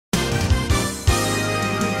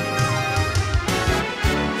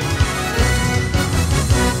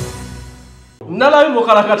nalabi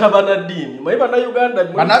mukalakata Bannaddiini mwe bannayuganda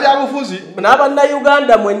bannabyabufuzi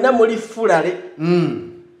n'abannayuganda mwenna muli fulale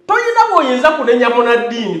toyina bw'oyinza kunenya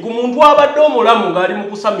Bannaddiini ku muntu abadde omulamu ng'ali mu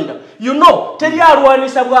kusamira teri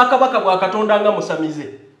alwanisa bwakabaka bwa Katonda nga musamize.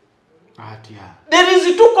 There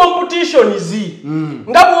is two competitions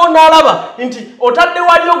nga bw'onaalaba nti otadde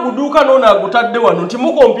wali oguduuka n'ono agutadde wano nti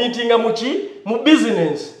mukompitinga mu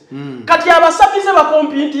business. Kati abasamize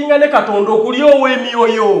bakompitinga ne Katonda okuli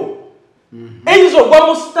ow'emyoyo. Eyinza ogwa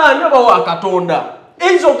mu sitaani oba wa Katonda.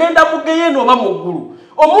 Eyinza ogenda mu geyeeno oba mu ggulu.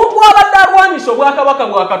 Omuntu abadde alwanisa obwakabaka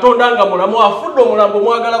bwa Katonda nga mulamu afudde omulambo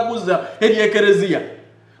mwagala kuzza eri ekereziya.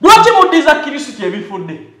 Lwaki muddiza Kristo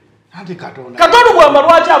ebifudde? Katonda bwamba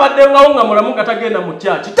lwaki abadde nga mulamu nga tagenda mu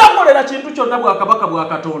kyaki takolera kintu kyonna bwakabaka bwa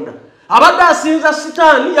Katonda. Abadde asinza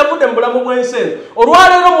sitaani yavudde mu bulamu bw'ensi eno.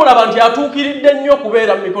 Olwaleero mulaba nti atuukiridde nnyo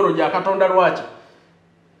okubeera mu mikono gya Katonda. Lwaki?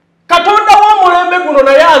 Katonda w'omulembe guno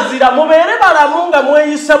naye azira mubeere balamu nga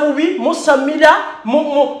mweyisa bubi musamira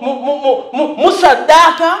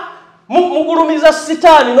musaddaaka mugulumiza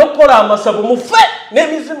sitaani n'okukola amasabu mufe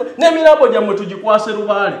n'emirabo gyammwe tugikwase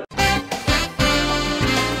lubaale.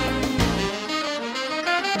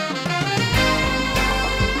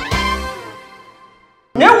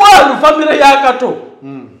 Nyewalu famire ya Kato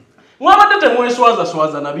mwabadde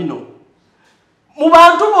temweswaza na bino mu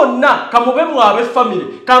bantu bonna kamube mwabe famire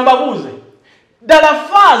kambabuuze ddala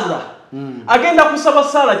faaza agenda kusaba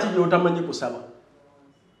sala kiri otamanyi kusaba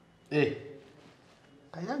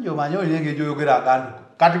kayanja omanyi olina engeri oyogera akantu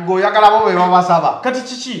kati gweoyagala bo be babasaba kati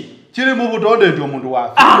kiki kiri mu butonde nti omuntu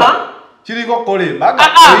wafiirwa kiriko kukola embaga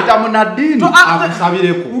oyita Bannaddiini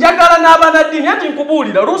akusabireko. Njagala n'Abannaddiini ati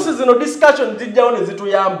nkubuulira oluusi zino discussion zijjawo ne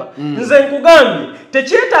zituyamba. Nze nkugambye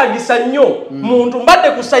tekyetaagisa nnyo muntu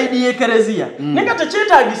mbadde ku sayidi y'ekereziya naye nga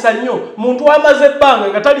tekyetaagisa nnyo muntu amaze ebbanga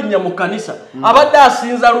nga talinnya mu kkanisa abadde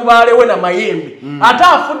asinza lubaale we na mayembe ate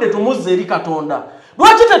afudde tumuzza eri Katonda.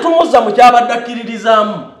 Lwaki tetumuzza mu kyabadde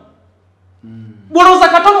akkiririzaamu? Bw'olowooza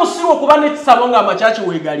Kato musiru okuba n'ekisabo ng'amakyaki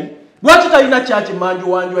weegali? Lwaki talina kyaki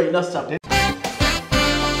manju wanju alina ssabo?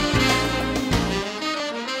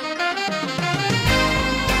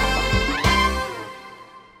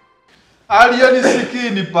 Aliyeni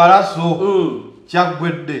sikini paraso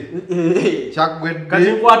kyagwedde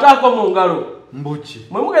kati nkwataako mu ngalo mbuki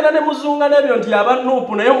mwe mugenda ne muzunga n'ebyo nti aba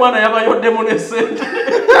Nuupu naye omwana yabayoddemu ne ssente.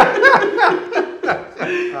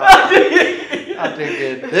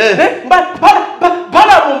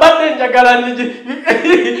 Balamu mbadde njagala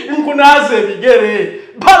nkunaaza ebigere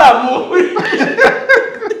balamu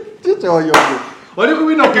kikyoyogo oli ku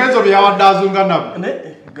bino kenzo byawadde azunga nabo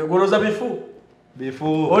goloza bifu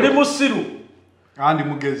oli musiru andi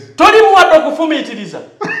mugezi toli muwadde okufumiitiriza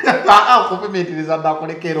okufumiitiriza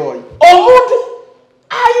ndakulekera oyo omuntu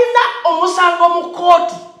ayina omusango mu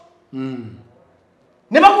kooti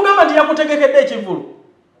ne bakugamba nti yakutegekedde ekivulu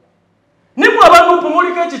nibwe abantu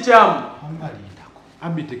muliko ekikyamu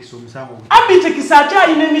abitekisa ate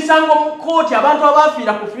alina emisango mu kooti abantu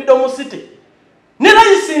abafiira ku Freedom City ne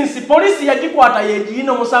layisinsi polisi yagikwata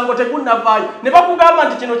yegiyina omusango tegunnavaayo ne bakugamba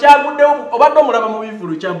nti kino kyaguddewo obadde omulaba mu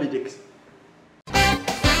bivulu kya bitekisa.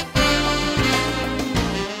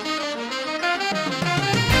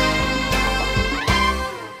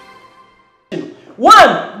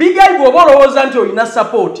 One, big guy bw'oba olowooza nti olina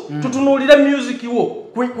support tutunuulire music wo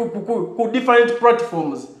ku different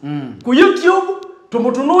platforms ku YouTube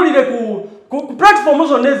tumutunuulire ku platforms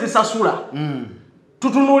zonna ezisasula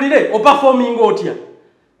tutunuulire operforming otya.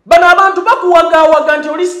 Bano abantu bakuwagaawaga nti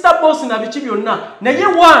oli star boss na biki byonna naye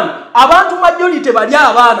abantu majority bali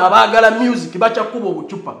abaana abaagala music bakyakuba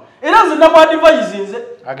obucupa era nze nabwadvise nze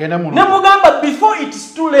ne mugamba before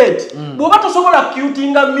it's too late bw'oba tosobola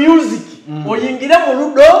kuutinga music oyingire mu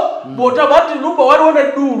ludo bw'otabati luba waliwo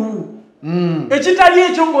n'edduulu ekitali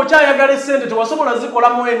ekyo ng'okyayagala essente tewasobola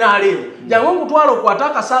zikolamu NRL jangu nkutwala okwata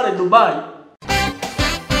akasaala e Dubai.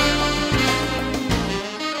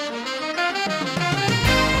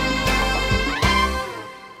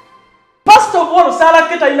 First of all, Sala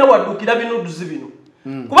Keta ina wadukira binuduzi bino.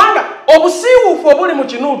 Kubanga obusiiwuufu obuli mu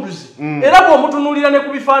kinuduzi era bw'omutunuulira ne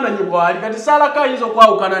ku bifaananyi bwali kati Sala Ka ayinza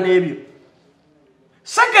okwawukana n'ebyo.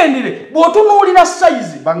 Secondly, bw'otunuulira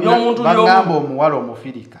size y'omuntu bagamba omuwala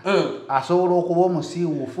omufirika asobola okuba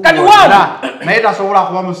omusiiwuufu naye tasobola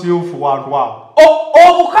kuba musiiwuufu wantu awo.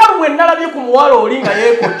 Obukalu bwe nalabye ku muwala oli nga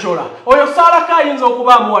yeekoccola oyo Sala Ka ayinza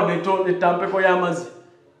okuba amuwadde ettampeko y'amazzi.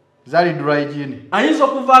 Zali dry gin. Ayinza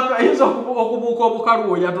okubuuka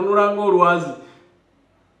obukalu oyo atunula ng'olwazi.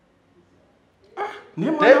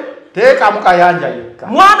 Teeka mukayanja yekka.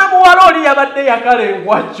 Mwana muwala oli yabadde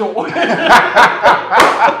yakalengwakyo.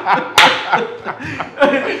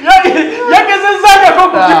 Yagezezzaako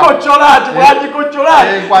kukikochola ati bwagikochola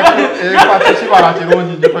ati. Enkwakyo kibala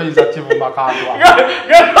kirungi nnyo toyinza kivuma kandwa.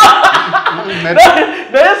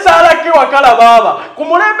 Naye saalako ewakala baaba. Ku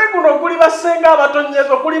mulembe guno kuli basenga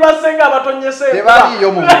abatonyezo, kuli basenga abatonyesa enkuba.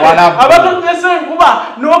 Tebaliyo mu Buwarabu. Abatonyesa enkuba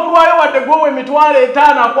n'obulwayo wadde gwowe emitwalo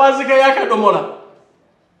 5 akwazika y'akadomola.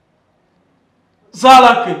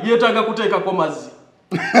 Saalake yeetaaga kuteekako mazzi.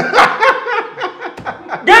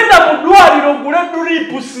 Genda mu ddwaliro ogule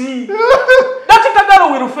duripusi. Dakitagala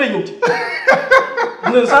will faint.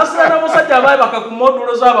 Nsaasira n'abasajja abaali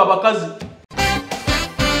bakakumodulo z'abo abakazi.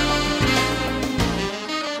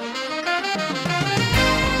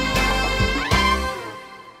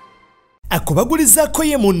 Akubagulizaako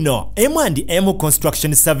ye munno M&M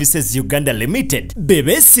Construction Services Uganda Limited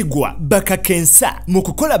bebeesigwa bakakensa mu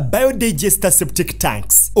kukola biodigester septic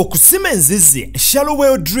tanks, okusima enzizi shallow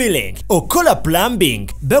well drilling, okola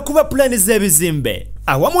plumbing, bakuba plani z'ebizimbe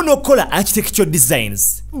awamu n'okola architectural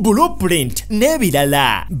designs, blueprint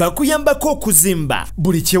n'ebirala. Bakuyambako okuzimba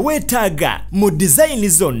buli kye weetaaga mu design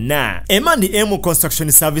zonna. M&M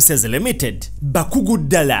Construction Services Limited bakugu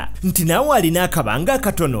ddala nti naawe alina akabanga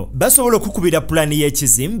akatono basobola okukubira pulani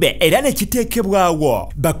y'ekizimbe era ne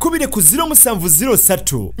kiteekebwawo. Bakubire ku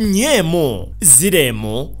 0703 nyemu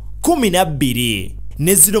 012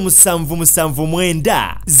 ne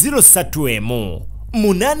 0779 031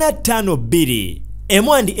 852.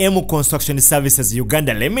 M&M Construction Services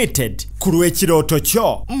Uganda Limited, ku lw'ekirooto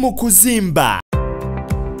kyo mu kuzimba.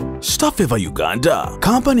 Staffeva Uganda,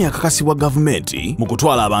 kampani akakasibwa gavumenti mu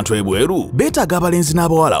kutwala abantu ebweru, beetaaga abalenzi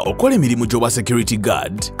n'abawala okola emirimu gy'obwa security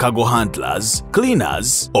guard, cargo handlers,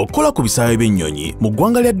 cleaners, okola ku bisaawe by'ennyonyi mu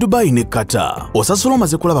ggwanga lya Dubai ne Qatar. Osasula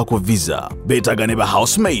omaze kulaba ku visa. Beetaaga ne ba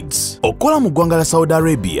housemaids, okola mu ggwanga lya Saudi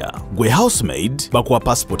Arabia. Gwe housemaid bakuwa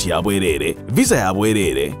passport ya bwereere, visa ya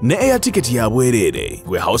bwereere ne air ticket ya bwereere.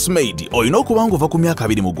 Gwe housemaid olina okuba ng'ova ku myaka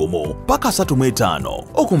 21 paka 35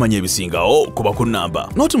 okumanya ebisingawo kuba ku nnamba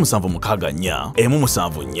noti 764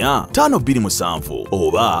 174 527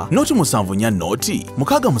 oba noti 74 noti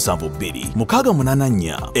 672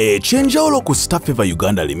 684. Ekyenjawulo ku Staffeva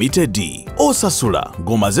Uganda Limited osasula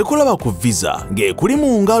ng'omaze kulaba ku visa ng'ekuli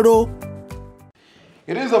mu ngalo.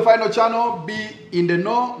 It is the final channel, Be in the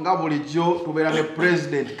Know. Nga bulijjo tubeera ne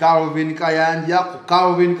President Calvin Kayanja ku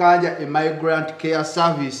Calvin Kayanja Immigrant Care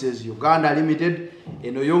Services Uganda Limited.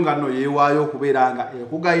 Eno yonga no yeewaayo okubeera nga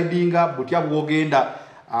ekugaidinga butya bwogenda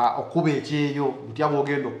okuba ekyeyo, butya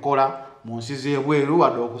bwogenda okukola mu nsi z'ebweru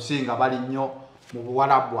wadde okusinga bali nnyo mu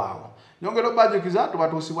Buwarabu awo. Nyongera obbajukiza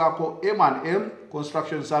tubatuusibwako M&M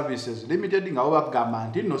Construction Services Limited nga bo bagamba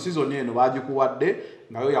nti nno season eno baagikuwadde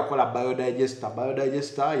nga yo yakola biodigester.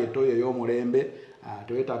 Biodigester yetoyo ey'omulembe,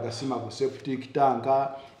 teweetaaga sima ku septic tanka,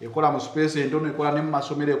 ekola mu space entono, ekola ne mu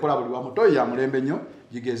masomero, ekola buli wamu. Toyo ya mulembe nnyo,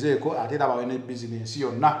 gigezeeko ate era bawe ne bizinensi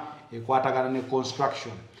yonna ekwatagana ne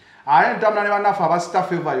construction. Ate ntambula ne bannaffe aba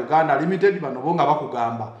Staffeva Uganda Limited, bano bo nga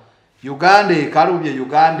bakugamba Uganda ekalubye,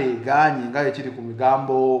 Uganda eganye nga ekiri ku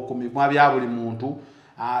migambo ku mimwa bya buli muntu.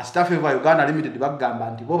 Staffeva Uganda Limited bagamba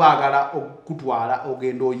nti bo baagala okutwala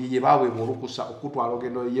ogendo oyiye, baweebwa olukusa okutwala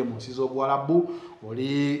ogendo oyiye mu nsi z'Obuwarabu.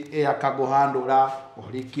 Oli air cargo handler,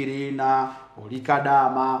 oli kirina, oli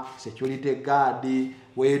kadama, security guard,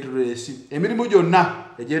 waitress, emirimu gyonna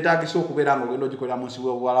egyetaagisa okubeera nga ogenda ogikolera mu nsi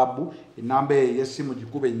z'Obuwarabu. Enamba y'essimu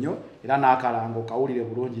gikube nnyo era n'akalango kawulire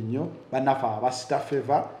bulungi nnyo bannaffe aba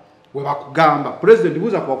Staffeva we bakugamba. President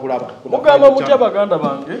buuza kubakulaba mugamba mutya baganda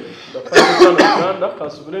bange Uganda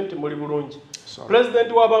kasubire nti muli bulungi.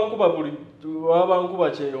 President w'abankuba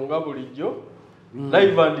kyeyonga bulijjo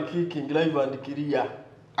live and kicking, live and LYA.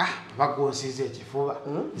 Bagonsize ekifuba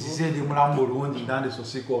zize ndi mulamu bulungi ndandi so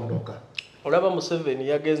sikondoka. Olaba Museveni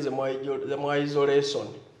yagenze mu isolation.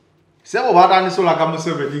 Sebo batandise olaga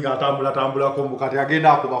Museveni nga atambula mu kati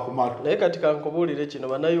agenda akuba ku matu. Naye kati kankubuulire kino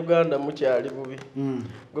bannayuganda mukyali bubi.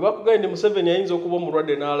 Gwe bakugenda Museveni ayinza okuba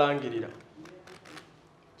omulwadde n'alangirira.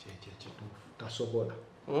 Tasobola.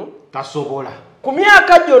 Tasobola. Ku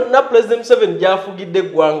myaka gyonna President Museveni gy'afugidde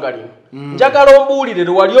eggwanga lino, njagala ombuulire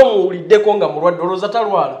wali omuwuliddeko nga mulwadde olowooza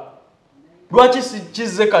talwala. Lwaki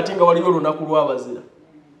kizze kati nga waliyo olunaku lw'abazira?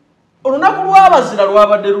 Olunaku lw'abazira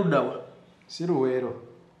lwabadde luddawa? Si Luweero.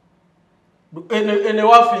 Ene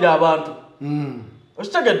wafiira abantu.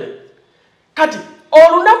 Okitegedde? Kati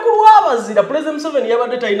olunaku lw'abazira President Museveni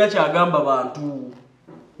yabadde talina kyagamba bantu.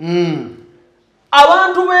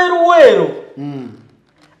 Abantu b'e Luweero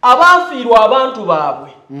abaafiirwa abantu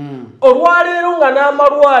baabwe olwaleero nga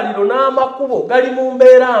n'amalwaliro n'amakubo gali mu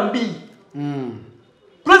mbeera mbi.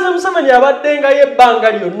 President Museveni abaddenga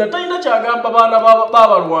yebbanga lyonna talina kyagamba baana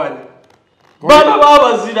b'abalwanyi baana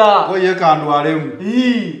b'abazira yekandwalemu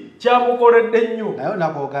kyamukoledde nnyo naye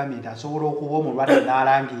nakogambye nti asobola okuba omulwadde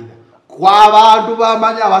n'alangirira kw'abantu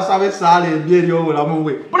bamanyi abasaba essaala embi eri obulamu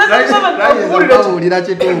bwe bawulira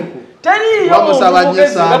kituufu teriyo muntu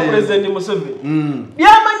mugezi nga President Museveni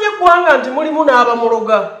byamanye eggwanga nti mulimu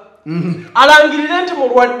n'abamuloga alangirire nti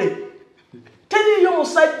mulwadde teriyo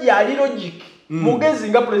musajja ali logic mugezi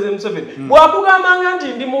nga President Museveni bwakugambanga nti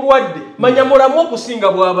ndi mulwadde manya mulamu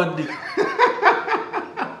okusinga bwabadde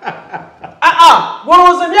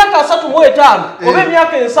gwolowooza emyaka 35 oba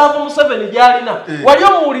emyaka 7 Museveni gy'alina wali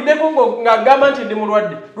omuwuliddeko ng'agamba nti ndi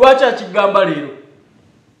mulwadde lwaki akigamba leero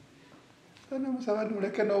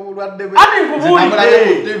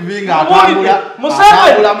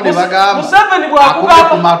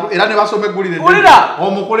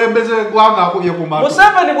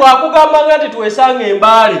Museveni bwakugambanga nti twesanga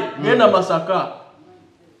embaale genda Masaka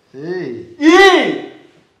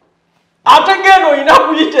ate genda olina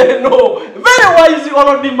kuyita eno very wise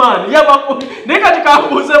olodiman naye kati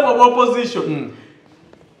kambuuze mu opposition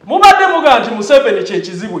mubadde muga nti Museveni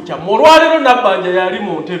kyekizibu kyammwe olwaleero Nabbanja yali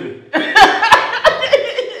mu ntebe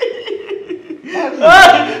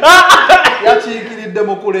yakiikiridde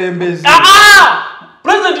mukulembeze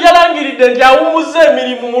President yalangiridde nti awumuzza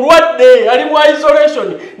emirimu mulwadde ali mu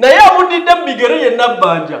isolation naye amudidde mu bigere ye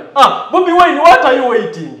Nabbanja Bobi Wine what are you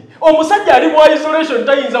waiting omusajja ali mu isolation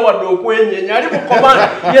tayinza wadde okwenyenya ali mu command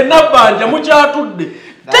ye Nabbanja mukyatudde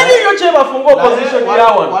teriyo kyebafunga opposition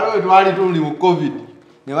yawana waliwo twali tuli mu covid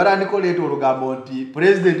ne batandika oleeta olugambo nti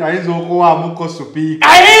president ayinza okuwaamuko supiika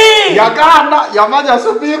yaganda yamanya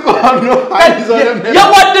supiika ono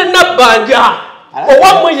yawadde Nabbanja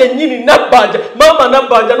owamwe yennyini Nabbanja mama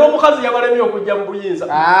Nabbanja n'omukazi yabalemye okujja mu buyinza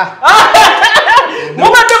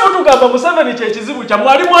mubadde mutugamba Museveni kyekizibu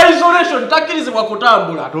kyammwe ali mu isolation takkirizibwa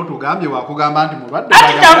kutambula ate otugambye wakugamba nti mulwadde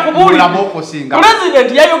mulamu okusinga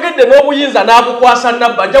president yayogedde n'obuyinza n'abukwasa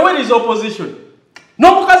Nabbanja where is opposition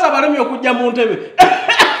n'omukazi abalemye okujja mu ntebe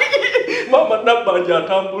mama Nabbanja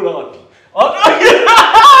atambula ati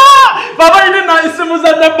baba ine na isimu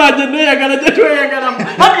za Nabbanja neyagala gye tweyagalamu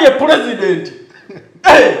hati ye president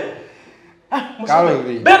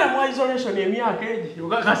bera mu isolation emyaka egi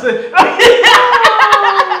okakase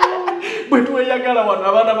bwe tweyagala wano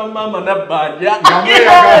abaana ba mama Nabbanja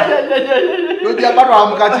lojja batwala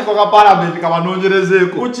mu kakiiko ka palamenti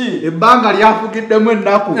kabanonjerezeeko ebbanga lyafugiddemu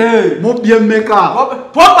ennaku mubbye mmeka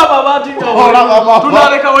twaba babaati nga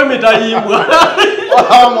tunalekawo emitayimbwa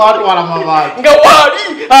mwatwala mabaati nga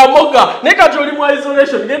wali amoga naye kati oli mu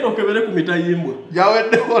isolation genda okebere ku mitayimbwa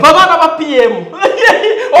babaana ba PM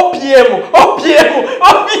OPM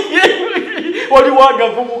oli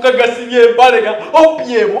wagavubuka gasibye embalega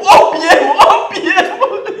OPM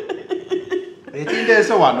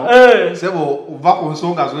ekindeese wano sebo uva ku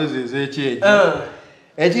nsonga zoezo ez'ekyejo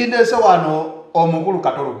ekindeese wano omukulu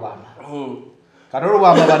Kato Lubwama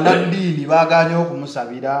bannaddiini baaganye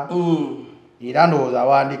okumusabira era ndowooza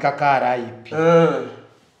awandiika KRIP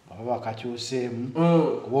baba bakakyuseemu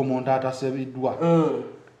kuba omuntu atasebiddwa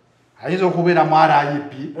ayinza okubeera mu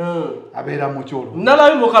RIP abeera mu kyolo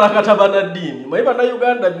nalabi mukalakata bannaddiini mwe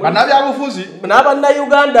bannabyabufuzi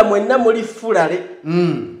n'abannayuganda mwenna muli fulale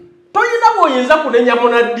toyina bw'oyinza kunenya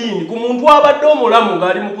munnaddiini ku muntu abadde omulamu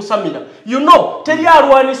ng'ali mu kusamira teri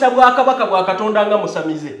alwanisa bwakabaka bwa Katonda nga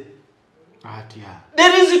musamize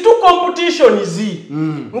there is two competitions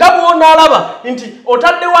nga bw'onaalaba nti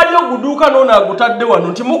otadde wali oguduuka n'ono agutadde wano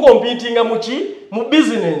nti mukompitinga mu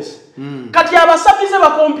business kati abasamize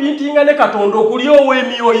bakompitinga ne Katonda okuli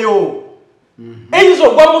ow'emyoyo eyinza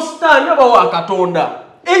ogwa mu sitaani oba wa Katonda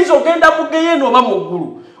eyinza ogenda mu geyeeno oba mu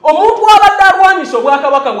ggulu omuntu abadde alwanisa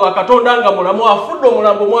obwakabaka bwa Katonda nga mulamu afudde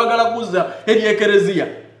omulambo mwagala kuzza eri ekereziya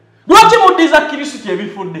lwaki muddiza Kristo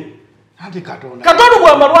ebifudde Kato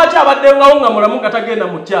Lubwama lwaki abaddengawo nga mulamu nga tagenda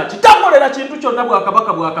mu kyaki takolera kintu kyonna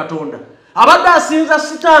bwakabaka bwa Katonda abadde asinza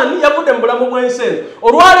sitaani yavudde mu bulamu bw'ensi eno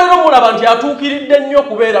olwaleero mulaba nti atuukiridde nnyo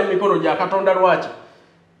okubeera mu mikono gya Katonda lwaki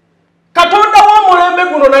Katonda w'omulembe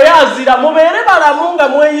guno naye azira mubeere balamu nga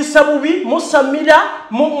mweyisa bubi musamira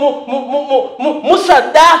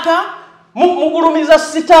musaddaaka mugulumiza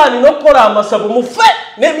sitaani n'okukola amasabu mufe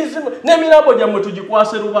n'emirambo gyammwe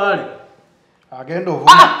tugikwase lubaale agenda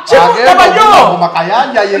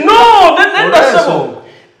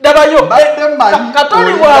dabayo Kato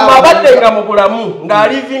Lubwama abadde nga mu bulamu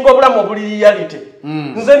ng'alivinga obulamu obuli reality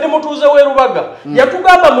nze ndi mutuuze w'e Lubaga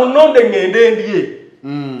yatugamba mu nnonde ngende ndye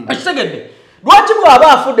akitegedde lwaki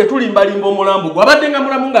bw'aba afudde tulimbalimba omulambo gwe abadde nga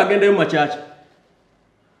mulamu ng'agendayo makyaki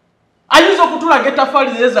ayinza okutulaga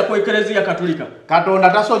ettaffaali lyeza ku ekereziya katulika. Katonda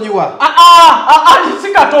tasonyiwa.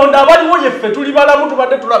 Si Katonda abaliwo yeffe tuli balamu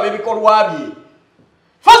tubadde tulaba ebikolwa bye.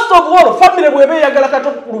 First of all, family bw'eba eyagala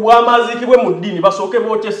Kato LUBWAMA aziikibwe mu ddiini basooke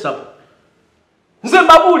bookye essabo. Nze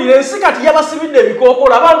mbabuulira ensi kati yabasibidde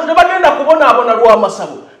ebikookolo abantu tebagenda kubonaabona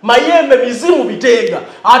lw'amasabo. Mayembe mizimu biteega.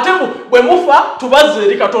 Ate bwe mufa tubazze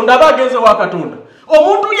eri Katonda aba agenze wa Katonda.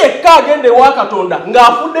 Omuntu yekka agende wa Katonda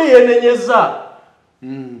ng'afudde yeenenyeza.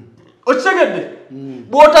 Okitegedde?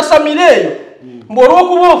 Bw'otasamira eyo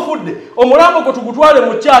olw'okuba ofudde omulambo gwe tugutwale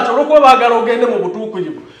mu kyakyo olw'okuba baagala ogende mu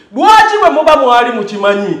butuukirivu. Lwaki bwe muba mwali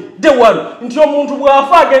mukimanyi de wano nti omuntu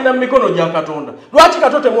bw'afa agenda mu mikono gya Katonda? Lwaki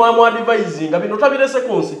Kato temwamu advisinga bino tabirese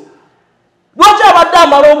ku nsi? Lwaki abadde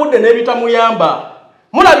amala obudde n'ebitamuyamba?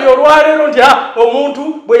 Mulabye olwaleero nti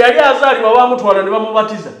omuntu bwe yali azaalibwa baamutwala ne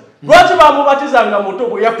bamubatiza. Lwaki baamubatizanga muto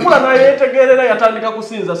bwe yakula n'ayeetegerera yatandika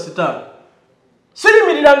kusinza sitaani?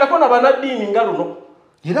 Sirimirirangako na bannaddiini nga luno.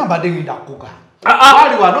 Era mbadde ngenda kukuga.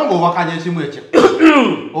 Ali wano ng'obakanya ekimu ekyo.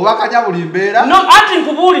 Obakanya buli mbeera. No, ati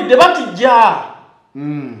nkubuulidde batijja.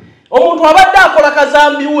 Omuntu abadde akola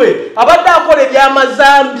kazambi we, abadde akola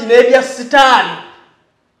ebyamazambi n'ebya sitaani.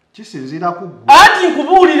 Kisinziira ku ggwe. Ati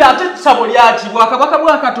nkubuulira ate ssabo lyaki bwakabaka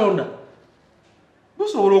bwa Katonda.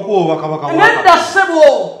 Busobola okuba kabaka bwa Nedda ssebo.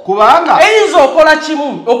 Kubanga eyinza okola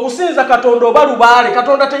kimu okusinza Katonda oba lubaale.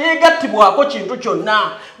 Katonda teyeegattibwako kintu kyonna.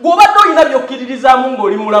 Bw'obadde olina by'okkiririzaamu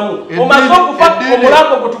ng'oli mulamu. Omaze okufa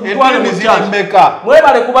omulambo gwe tugutwale mu kyaki.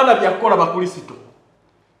 Mwebale kuba na byakukola Bakristo.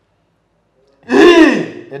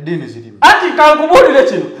 Eddiini zirimu. Ati kankubuulire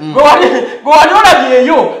kino. Gwe wali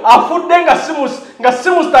olabyeyo afudde nga si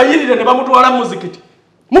mustayirire ne bamutwala muzikiti.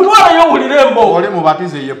 Mutwalayo owulire embo. Oli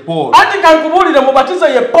mubatize ye Paul. Ati kankubuulire mubatize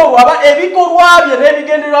ye Paul aba ebikolwa bye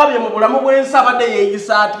n'ebigendererwa bye mu bulamu bw'ensi abadde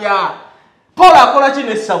yeeyisa atya. Paul akola ki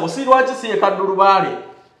n'essabo? Si lwaki si ye kaddu lubaale?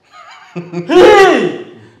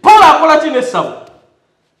 Paul akola ki n'essabo?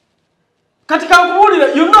 Kati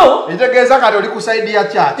kankubuulire, you know. Ekitegeeza kati oli ku sayidi ya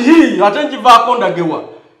church. Ate nkivaako ndagewa.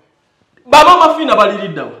 Baba mafiina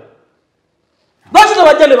baliriddawa. Lwaki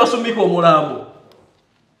tebajja ne basumbika omulambo?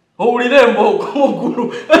 Owulire embooko mu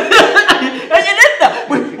ggulu. Nedda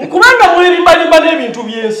kubanga mwerimbalimba n'ebintu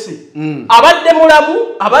by'ensi. Abadde mulamu,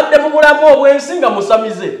 abadde mu bulamu obw'ensi nga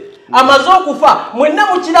musamize. Amaze okufa mwenna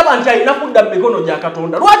mukiraba nti alina kudda mu mikono gya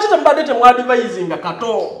Katonda. Lwaki tembadde temwadvisinga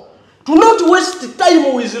Kato? To not waste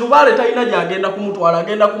time with Lubaale talina gy'agenda kumutwala,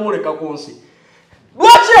 agenda kumuleka ku nsi.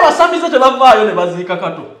 Lwaki abasamize tebavaayo ne baziika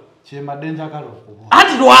Kato? Kyembadde njagala okuba.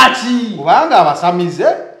 Ati lwaki? Kubanga abasamize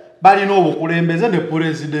balina obukulembeze ne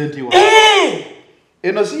pulezidenti wa.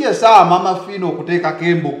 Eno si yesaawa mama Fino okuteekako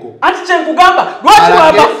embugo. Ati kyenkugamba lwaki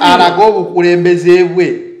baba alaga obukulembeze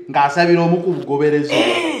bwe ng'asabira omu ku bugoberezi.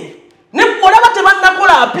 Ne olaba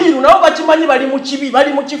tebannakola apiiru nabo bakimanyi bali mu kibi,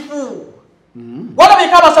 bali mu kifu.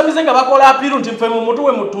 Walabika abasamize nga bakola apiiru nti ffe mu mutu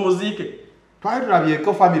we mutumuziike. Twali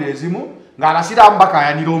tulabyeko famire ezimu ng'abasiraamu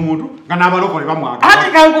bakayanira omuntu nga n'abalokole bamwagala.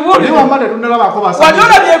 Ati kankubuulire. Naye wambadde tunnalabako basamize.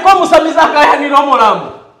 Wali olabyeko omusamize akayanira omulambo.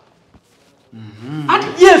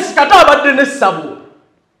 Ati yes, Kato abadde n'essabo.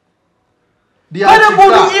 Buli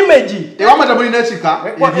image. Ewamata mulina ekika,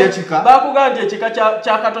 ebyekika. Bakugambye ekika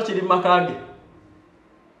kya Kato kiri mu makage.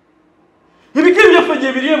 Ebikiri byaffe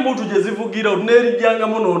gye biri embuutu gye zivugira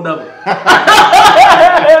neerijjangamu n'ondaba.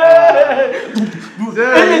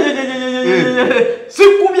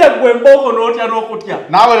 Sikubya gwe embooko n'otya n'okutya.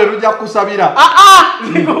 Naawe leero ojja kukusabira.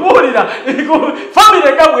 Nkubuulira.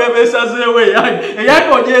 Famire nga bw'ebeesazeewo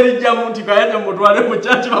eyange ogyerijjamu nti kayanja mutwale mu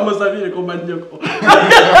kyaki bamusabireko mannyoko.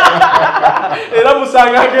 Era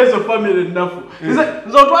musangako ezo famire ennafu.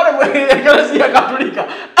 Nze otwale mu eklesiya Katulika.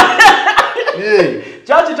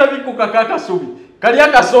 Kyaki tabikukako akasubi. Kali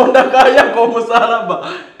akasonda kayako omusalaba.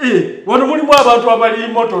 Wano mulimu abantu abali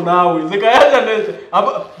moto naawe. Nze kayanja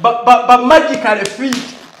ba magical feet.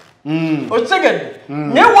 Okitegedde?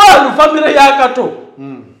 Nye wano famire ya Kato.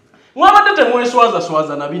 Mwabadde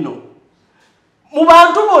temweswaza na bino. Mu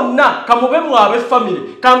bantu bonna kamube mwabe famire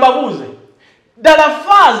kambabuuze. Ddala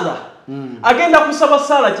faaza agenda kusaba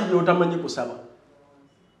ssaala ki gy'otamanyi kusaba?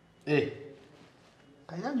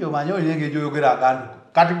 Kayanja omanyi olina engeri gy'oyogera aganduka.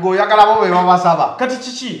 Kati gweoyagala bo be babasaba. Kati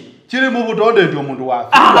kiki? Kiri mu butonde nti omuntu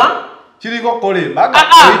waafiirwa. Kiriko kukola embaga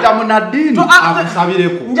oyita munnaddiini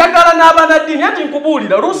akusabireko. Njagala n'abannaddiini ati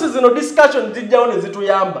nkubuulira oluusi zino discussion zijjawo ne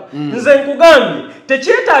zituyamba. Nze nkugambye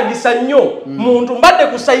tekyetaagisa nnyo muntu mbadde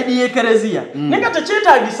ku sayidi y'ekereziya. Naye nga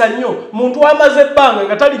tekyetaagisa nnyo muntu amaze ebbanga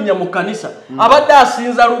nga talinnya mu kkanisa abadde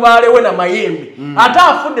asinza Lubaale we na mayembe ate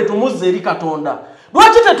afudde tumuzza eri Katonda.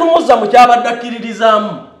 Lwaki tetumuzza mu kyabadde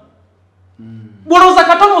akkiririzaamu? Bulowooza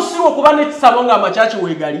Kato musiiwa okuba n'ekisabo ng'amakyaki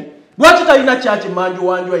weegali? Lwaki talina kyaki manju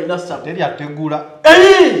wanju alina SAPULE? Teri ategula.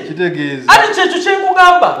 Kitegeeza. Ati kyekyo kye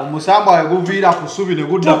nkugamba. Omusamba we guviira ku ssubi ne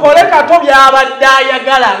gudda. Tukole Kato by'abadde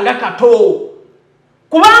ayagala nga Kato.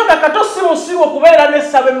 Kubanga Kato si musiru okubeera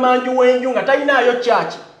n'essaba emmanju w'enju nga talinaayo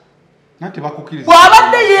kyaki. Nate bakukiriza.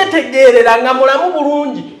 Bw'abadde yeetegeerera nga mulamu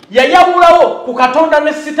bulungi yayawulawo ku Katonda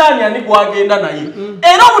ne Sitaani ani gwagenda naye.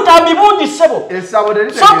 Era obutambi bungi ssebo.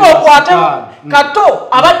 Sooka okwatemu Kato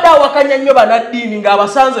abadde awakanya nnyo bannaddiini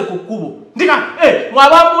ng'abasanze ku kkubo. Ndika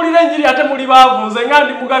mwabambuulira enjiri ate muli baavu nze nga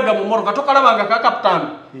ndi mugagga mu mmotoka tokalabanga ka kapitaani.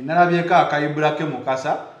 Nalabyeko akayibulake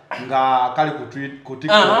mukasa nga kali ku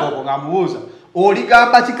TikTok nga mubuuza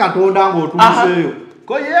oligamba ki Katonda ng'otuuseeyo.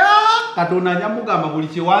 Koya Katonda nyamugamba buli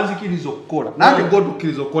kye wanzikiriza okukola nange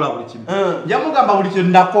gotukiriza okukola buli kimu nyamugamba buli kye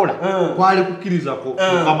ndakola kwali kukirizako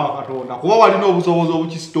Mukama Katonda kuba walina obusobozi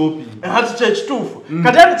obukistopinga hati kyekituufu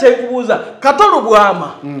kati ati kyenkubuuza Kato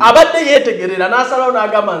Lubwama abadde yeetegerera n'asalawo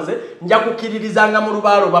n'agamba nze nja kukiririzanga mu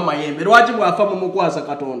lubaale oba mayembe lwaki bwafa mu mukwasa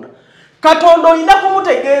Katonda olina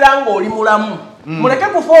kumutegeera ng'oli mulamu muleke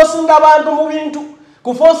kufoosinga abantu mu bintu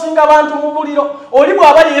kufosinga abantu mu buliro oli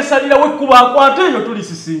bwaba yeesalirawo ekkuba akwate eyo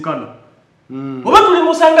tulisisinkana oba tuli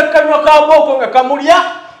musanga kanywa ka boko nga kamulya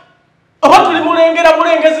oba tuli mulengera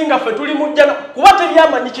bulengezi nga ffe tuli mujjana kuba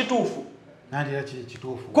teryamanyi kituufu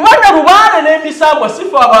kubanga lubaale n'emisambwa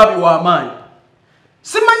sifa abaabi w'amaanyi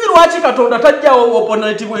simanyi lwaki Katonda tajjawo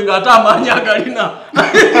oponenti bwe ng'ate amaanyi agalina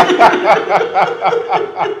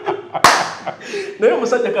naye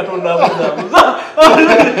omusajja Katonda abuzabuza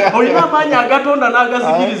olina amaanyi agatonda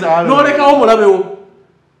n'agazikiriza n'olekawo mulabewo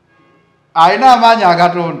alina amaanyi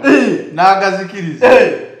agatonda n'agazikiriza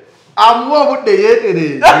amuwa obudde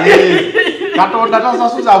yeetereeze Katonda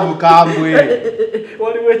tasasuza bukambwe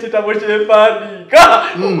waliwo ekitabo kyempandiika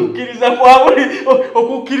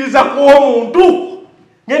okukkiriza kw'omuntu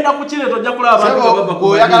ngenda ku kire tojja kulaba abantu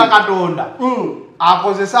oyagala Katonda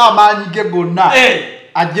akozesa amaanyi ge gonna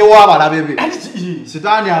ajjewo abalabe be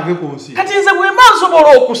Sitaani ave ku nsi kati nze bwe mba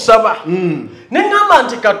nsobola okusaba ne ŋŋamba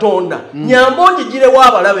nti Katonda nyamba onjigirewo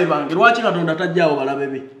abalabe bange lwaki Katonda tajjaawo balabe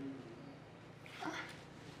be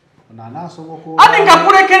ate nga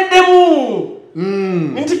kulekeddemu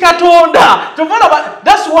nti Katonda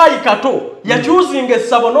that's why Kato yakyuzinga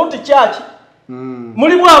essabo noti kyaki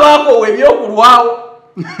mulimu abaakoowa ebyokulwawo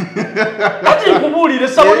ati nkubuulire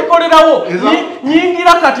essabo likolerawo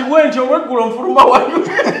nyingira kati bwe nti olweggulo nfuluma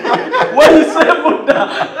wayise Budda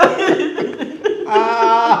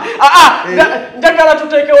njagala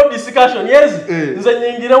tuteekewo discussion yes nze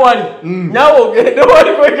nyingire wali nyawe ogende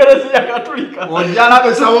wali kwekerezia Katulika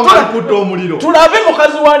tulabe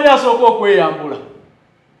mukazi wani asooka okweyambula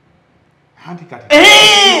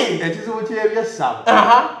ekizibu ky'ebyessabo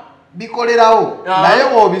bikolerawo naye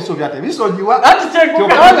w'obisobya tebisonyiwa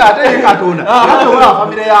kyokka ate ye Katonda atobola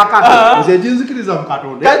famire ya Kato nze ginzikiriza mu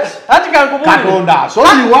Katonda Katonda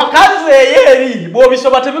asonyiwa kazi eyeeri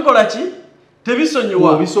bw'obisoba tebikola ki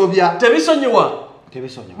tebisonyiwa tebisonyiwa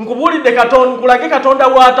nkubuulidde Katonda nkulage Katonda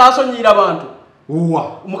bw'ataasonyira abantu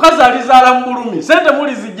omukazi alizaala mu bulumi sente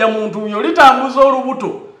mulizijja muntu yo litambuza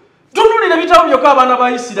olubuto tunulire bitabo byokka abaana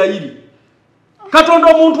ba Isirayiri Katonda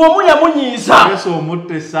omuntu omu yamunyiiza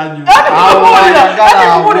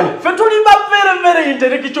ffe tulimba very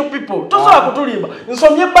intellectual people tosobola kutulimba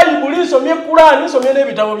nsomye Bayibuli nsomye Kurani nsomye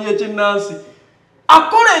n'ebitabo by'ekinnansi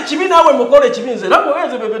akola ekibi naawe mukola ekibi nze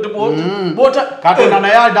nakugenze bebeta Katonda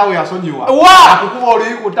naye aldawo yasonyiwa akukuba oli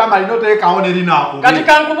kutama lino teekawo nerinaako kati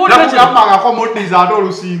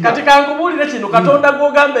kankubuulire kino Katonda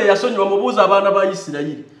gw'ogamba eyasonyiwa mubuuza abaana ba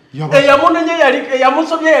Isirayiri eyamunenye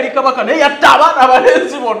eyamusobya yali kabaka naye yatta abaana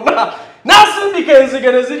abalenzi bonna n'asindika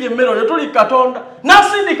enzige ne zirya emmere oyo tuli Katonda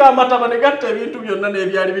n'asindika amataba ne gatta ebintu byonna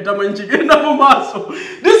n'ebyali bitamanyi kigenda mu maaso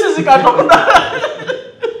this is Katonda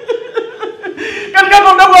kati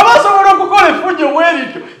Katonda bw'aba asobola okukola effujjo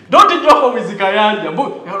bwerityo don't joke with Kayanja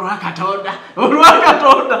olwa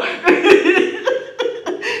Katonda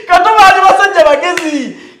Kato baali basajja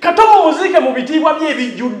bagezi Kato muzike mu bitiibwa bye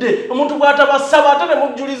ebijjudde omuntu bw'atabasaba ate ne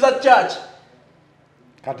mujjuliza church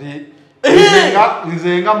kati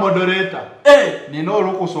nzenga moderator nina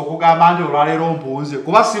olukusa okugamba nti olwaleero mpunze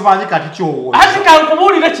kuba simanyi kati kyowo ati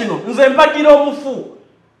kankubuulire kino nze mpagira omufu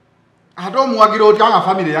ate omuwagira otya nga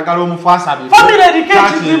famire eyagala omufu asabye famire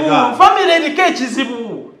eriko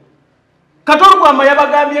ekizibu Kato Lubwama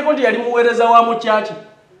yabagambyeko nti yali muweereza wa mu church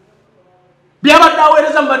byabadde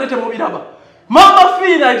aweereza mbadde temubiraba Mama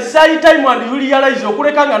Fina it's high time and you realize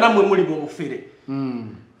okuleka nga namwe muli mu bufere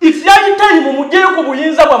it's high time mujjeyo ku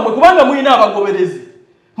buyinza bwammwe kubanga mulina abagoberezi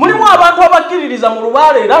mulimu abantu abakkiririza mu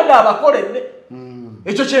lubaale era nga abakoledde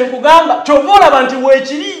ekyo kyenkugamba kyova olaba nti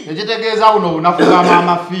weekiri ekitegeeza buno obunafu bwa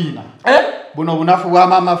Mama Fina buno bunafu bwa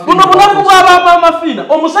mama fina buno bunafu bwa mama fina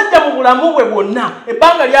omusajja mu bulamu bwe bwonna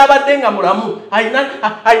ebbanga lyabadde nga mulamu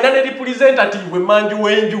ayina ne representative Manju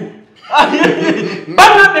Wenju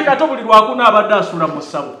Bannadde Kato buli lwakuna abadde asula mu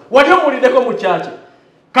ssabo wali omuliddeko mu kyaki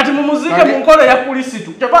kati mu muzike mu nkola ya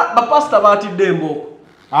kulisitu kyava bapasita baatidde embooko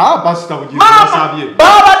pasita bugizi basabye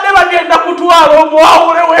babadde bagenda kutwala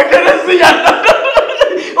omwawule w'ekereziya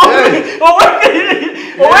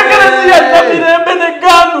owekereziya Namirembe ne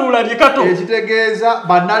Ganduula lye Kato ekitegeeza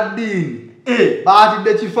bannaddiini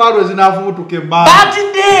baatidde kifaalwe zinaafubutuka embaala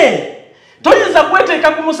baatidde toyinza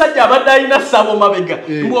kweteeka ku musajja abadde alina ssabo mabega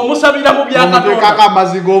ng'omusabira mu bya Katonda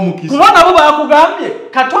amazzi g'omukisa kuba nabo baakugambye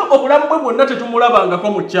Kato obulamu bwe bwonna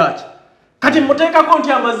tetumulabangako mu kyaki kati muteekako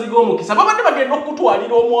nti amazzi g'omukisa babadde bagenda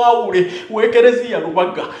okutwalira omwawule w'ekereziya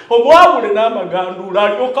Lubagga omwawule n'Amaganduula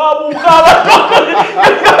alyoka abuuka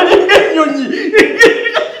abalinga ennyonyi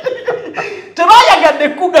tebayagadde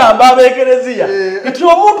kugamba abekereziya nti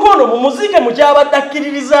omuntu ono mu muzike mukyabadde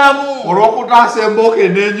akkiririzaamu olw'okutaasa embooka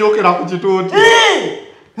eneenyokera ku kituuti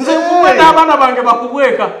nze kuwe n'abaana bange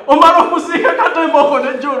bakubweka omala okusiika Kato embooko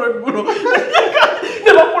nejja olweggulo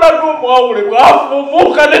ne bakulaga omwawule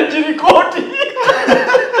bwafumuuka nejirikooti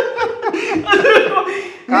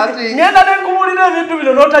ngenda nenkubulira ebintu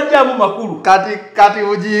bino n'otajjaamu makulu kati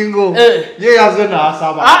Bugingo ye yaze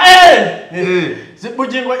n'asaba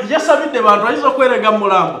Bugingo yasabidde bantu ayinza okwerega mu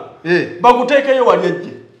mulambo baguteekeyo wali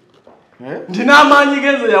ejje nti n'amaanyi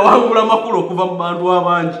genze yawangula makulu okuva mu bantu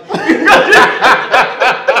abangi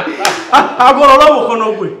agolola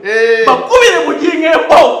omukono gwe bakubire Bugingo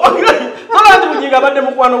embooko tola nti Bugingo abadde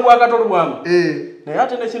mukwano gwa Kato LUBWAMA naye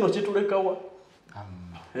ate ne kino kitulekawa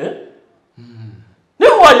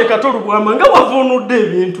naye waye Kato LUBWAMA nga wavuunudde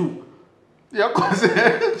ebintu yakoze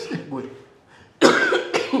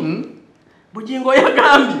Bugingo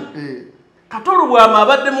yagambye Kato LUBWAMA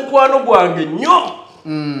abadde mukwano gwange nnyo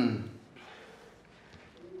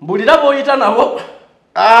mbulira b'oyita nabo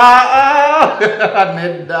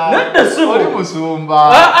nedda sibo oli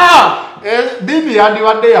musumba bibi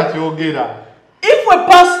yandibadde yakyogera ifwe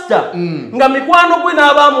pasita nga mikwano gwe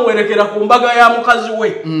n'abaamuwerekera ku mbaga ya mukazi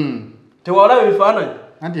we tewalaba ebifaananyi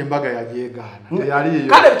anti embaga yagyegaana teyaliyo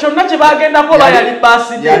kale kyonna kye bagendako oba yali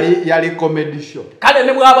baside yali comedy show kale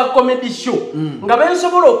ne bwaba comedy show nga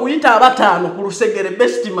bensobola okuyita abataano ku lusegere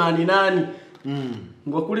best man nani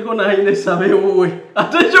ngo kuliko naine sabewowe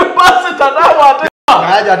ate kyo pasita nawe ate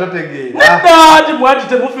aja totegeera neddaati mwati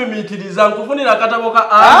temufumiitiriza nkufunira akatabo ka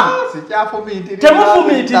sikyafumiitiriza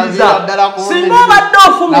temufumiitiriza singa obadde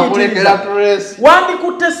ofumiitiriza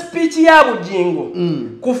wandikutte speech ya Bugingo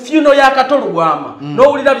ku funeral ya Kato LUBWAMA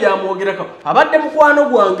n'owulira byamwogerako abadde mukwano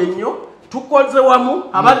gwange nnyo tukoze wamu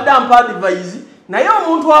abadde ampa advice naye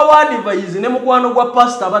omuntu awa advice ne mukwano gwa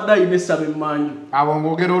pasita abadde ayina essabo emmanju abo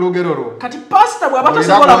ng'ogera olugero lwo kati pasita bw'aba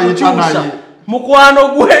tasobola kukyusa mukwano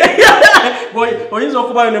gwe oyinza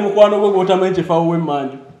okubayo ne mukwano gwe gw'otamanyi kifaawo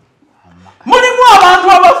w'emmanju mulimu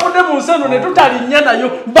abantu abafudde mu nsi eno ne tutalinnya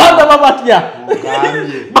nayo bandaba batya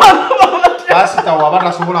pasita waba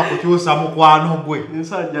tasobola kukyusa mukwano gwe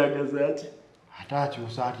ensajjagaza ati ate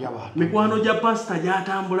akyusa atya bantu mikwano gya pasita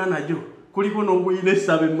gy'atambula nagyo kuliko n'oguyina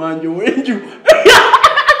essabo emmanju w'enju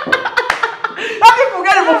ati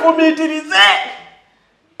kugere mufumiitirize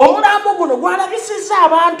omulambo guno gwalabisizza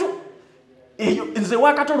abantu eyo nze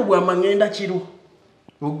wa Kato LUBWAMA ngenda kiro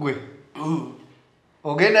ugwe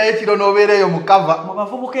ogendayo kiro n'obeera eyo mukava mu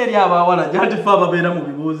bavubuka eri abawala janti fe ababeera mu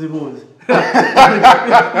bibuuzibuuzi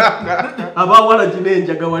abawala gino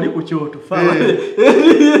enjaga wali ku kyoto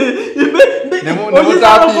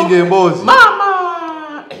nemutapinga emboozi maama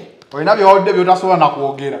olina byawadde byotasobola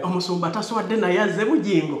nakwogera omusumba taswadde naye azze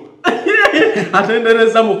Bugingo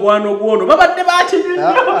atendereza mukwano gwono babadde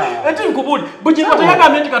bakinyinyo eti nkubuli Bugingo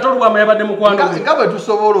teyagambye nti Kato LUBWAMA yabadde mukwano nga bwe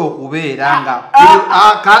tusobola okubeera nga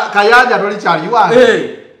kayanja tolikyali wange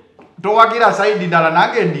towagira saidi ndala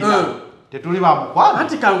nange ndina tetuli ba mukwano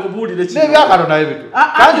ati kankubulire kino nebyakatonda ebitu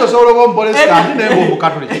kanje osobola oba omupolesitandi naye nga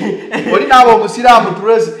omukatoliki oli naaba omusiraamu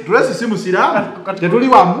tulesi si musiraamu tetuli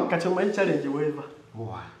wamu kati omanyi challenge weva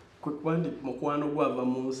kwandi mukwano gwava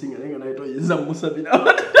mu nsi nga naye nga naye toyinza mumusabira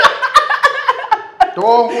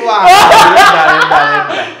tonkuba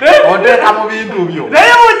oteeka mu bintu byo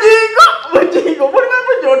naye Bugingo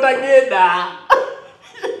mulimu gyotagenda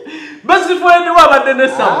basifwendi wabadde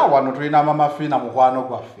nessawa wano tulina mama fiina mukwano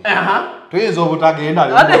gwaffe tuyinza obutagenda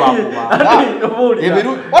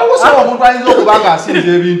waliwo sawa omuntu ayinza okuba nga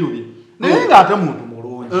asinza ebintu bye naye ng'ate muntu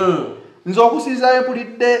mulungi nze okusinza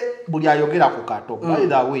empulidde buli ayogera ku Kato by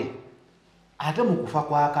the way ate mu kufa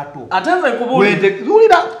kwa Kato ate nze nkubulira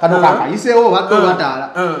zuulira kano kakayiseewo obadde obataala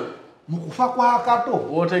mukufa kwa Kato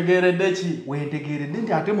wotegeredde ki wentegeredde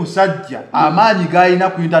nti ate musajja amaanyi g'alina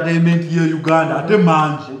ku entertainment ye Uganda ate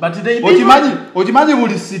mangi okimanyi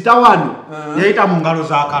buli sita wano yayita mu ngalo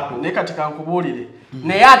za Kato ne kati kankubuulire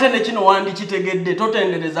naye ate ne kino wandikitegedde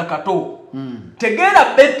totendereza Kato tegeera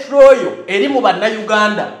betroyo eri mu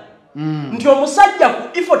bannayuganda nti omusajja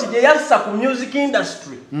ku effort gye yassa ku music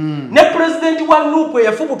industry ne president wa LUP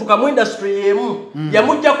eyafubutuka mu industry yemu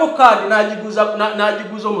yamujjako kaadi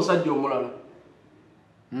n'agiguza omusajja omulala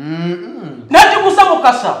n'agiguza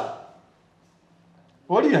mukasa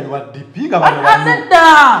oli yali wa DP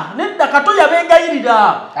nedda Kato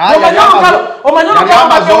yabeegayirira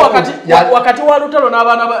wakati wa lutalo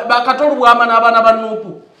n'abaana Kato LUBWAMA n'abaana ba LUP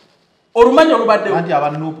olumanyi olubaddewo anti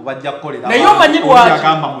abanupu bajja kukolera naye omanyi lwaki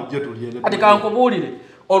ati kankubuulire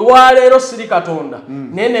olwaleero siri Katonda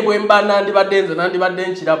naye ne bwe mba nandibadde nze nandibadde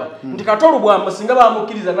nkiraba nti Kato LUBWAMA singa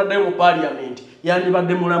bamukkiriza n'addayo mu paaliyamenti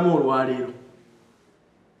yandibadde mulamu olwaleero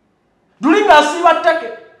luli ng'asiiba ttake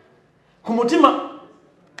ku mutima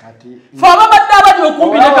fe ababadde abali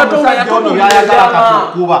okumpi ne Katonda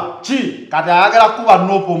yatonoyayagala ki kati ayagala kuba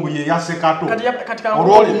nupu mbu ye yasse Kato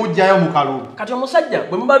olw'okumugjayo mu kalulu kati omusajja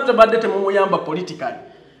bwe muba tebadde temumuyamba politikali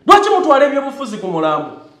lwaki mutwala ebyobufuzi ku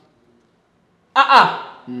mulambo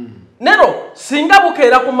nero singa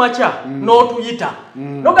bukeera ku makya n'otuyita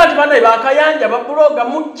noga nti banaye bakayanja babuloga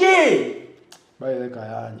mujje bayire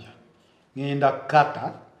kayanja ngenda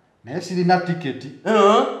kata naye sirina tiketi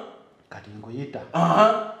kati ngoyita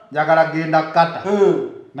njagala genda kata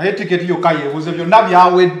naye tiketi yokka yeebuze byonna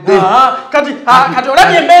byawedde kati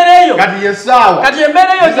olabye embeera eyo kati yesaawa kati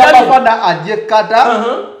embeera eyo zabafana ajje kata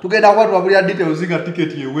tugenda kwatulabulira details nga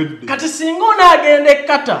tiketi yewedde kati singa onaagenda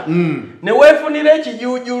ekkata ne weefunira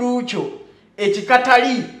ekijuujulu kyo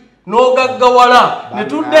ekikatali n'ogaggawala ne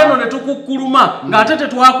tudde eno ne tukukkuluma ng'ate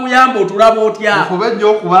tetwakuyamba otulaba otya mufube nnyo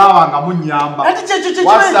okubalaba nga munnyamba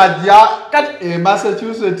wasajja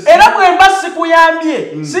Massachusetts era bwe mba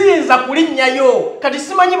sikuyambye siyinza kulinnyayo kati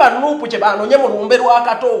simanyi banuupu kye banoonye mu lumbe lwa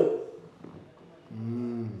Kato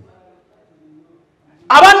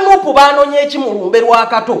abanuupu banoonye eki mu lumbe lwa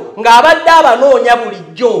Kato ng'abadde abanoonya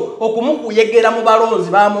bulijjo okumukuyegera mu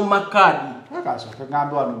balonzi bamumakkaadi akasooka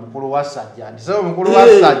ngambe wano omukulu wa sajja ndisaba omukulu wa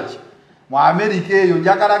sajja mu Amerika eyo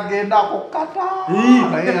njagala gendako kata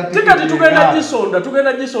tikati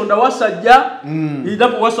tugenda gisonda wasajja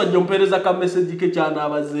idapo wasajja ompereza ka message ke kyana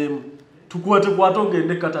abazeemu tukwate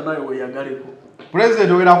ogende kata nayo weyagaleko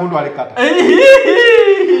president ogenda kundwala kata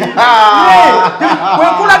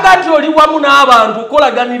kwekulaga nti oli wamu n'abantu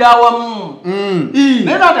okolaganira awamu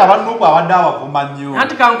naye nati abanuupu abadde abavuma nnyo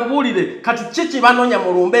anti kankubuulire kati kiki banoonya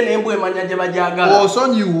mu lumbe n'embwa emanya gye bajagala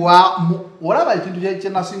osonyiwa olaba ekintu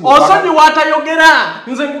kyenasinga osonyiwa atayogera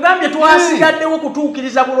nze nkugambye twasigaddewo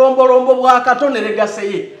kutuukiriza bulombolombo bwa Kato ne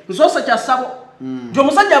legaseye nsoose kya ssabo nti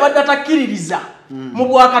omusajja abadde atakkiririza mu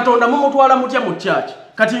bwa Katonda mumutwala mutya mu kyaki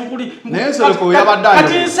kati nkuli naye Nsereko yabadde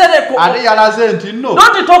kati Nsereko ate yalaze nti nno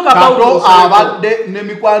Kato abadde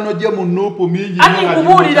n'emikwano gye mu nuupu mingi ati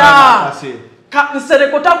nkubuulira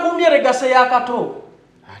Nsereko takuumye legase ya Kato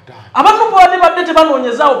abanuupu badde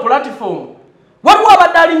tebanoonyezaawo platform waliwo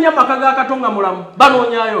abadde alinnya amaka ga Kato nga mulamu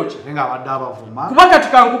banoonyayo ki kuba kati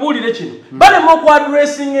kankubuulire kino balema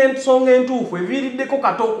okwadressinga ensonga entuufu eviiriddeko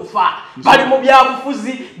Kato okufa bali mu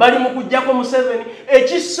byabufuzi bali mu kuggyako Museveni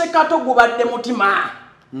ekisse Kato gubadde mutima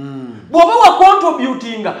bw'oba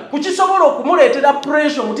wakontributinga kukisobola okumuleetera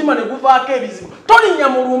pressure omutima ne guvaako ebizibu tolinnya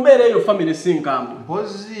mu lumbeera eyo family sinkambu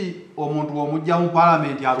mpozi omuntu omujja mu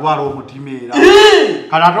palamenti alwala omutima era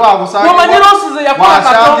kati omanyira osize yakola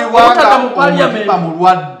Kato mu palamenti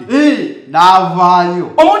mulwadde n'avaayo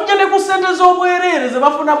omujja ne ku ssente z'obwereere ze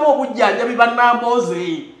bafunamu obujjanjabi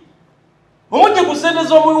bannambooze omujja ku ssente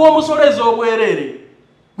z'omuwiw'omusolo ez'obwereere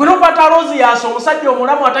Gwe kwata Rozi yaso omusajja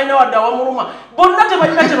omulamu atalina wadde awamuluma bonna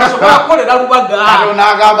tebalina kye basobola kukolera Lubaga kati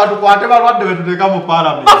n'agamba tukwate balwadde betuteeka mu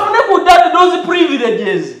palamenti bafune ku ddadi those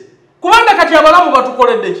privileges kubanga kati abalamu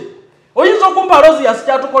batukoledde ki oyinza okumpa Rozi yasi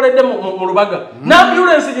kyatukoledde mu Lubaga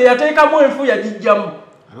n'ambulensi gye yateekamu enfu yagijjamu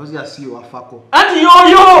Rozi yasi wafako anti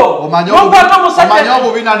yoyo omanya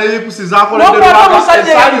obubina ne yipusi zakoledde Lubaga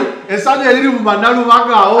esanyu eriri mu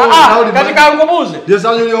Bannalubaga kati kankubuuze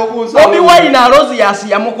Bobi Wine Rozi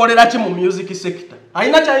yasi yamukolera ki mu music sector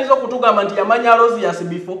alina kyayinza okutugamba nti yamanya Rozi yasi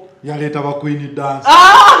before yaleeta ba Queen dance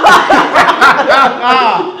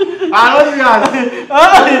Rozi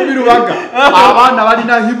yasi Lubaga abaana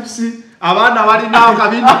balina hipsi abaana balina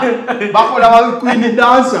akabina bakola ba Queen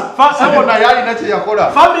dancer sabona yalina kye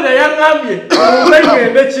yakola family yangambye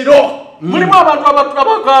ngende kiro mulimu abantu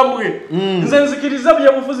abakambwe nze nzikiriza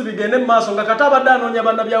byabufuzi bigende mu maaso nga Kato abadde anoonya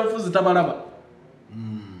banna byabufuzi tabalaba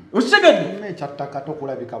Ukitegedde ekyataka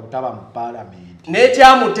tokulabika butaba mu parliament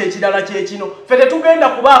n'ekyamuta ekirala kyekino ffe tetugenda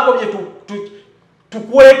kubaako bye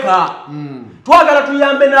tukweka twagala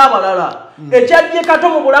tuyambe n'abalala ekyaddye Kato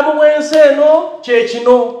mu bulamu bw'ensi eno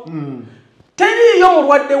kyekino teriiyo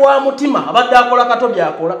mulwadde wa mutima abadde akola Kato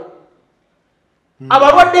byakola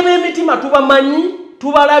abalwadde b'emitima tubamanyi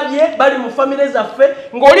tubalabye bali mu famire zaffe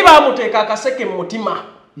ng'oli baamuteeka akaseke mu mutima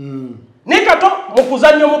ne Kato mu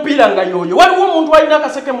kuzannya omupiira nga yoyo waliwo omuntu alina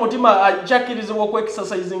akaseke mu mutima akyakkirizibwa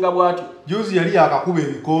okwekisasayizinga bw'atyo juzi yali akakuba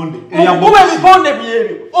ebikonde okukuba ebikonde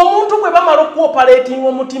byebyo omuntu bwe bamala okuoperatinga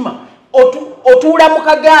omutima otuula mu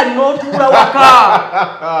kagaali n'otuula waka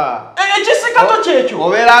ekisikato kyekyo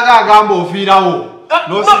obeeranga agamba ofiirawo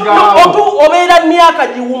n'osigalawo obeera myaka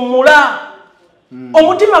giwummula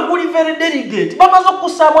omutima guli very delicate bamaze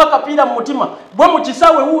okussaamu akapiira mu mutima gwe mu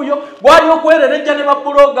kisaawe wuuyo gwali okwererejja ne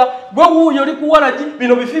babuloga gwe wuuyo oli kuwalagi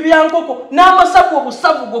bino bifi bya nkoko n'amasavu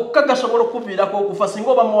obusavu gokka gasobola okuviirako okufa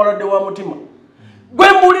singa oba muwalwadde wa mutima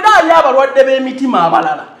gwe mbuulira ali abalwadde b'emitima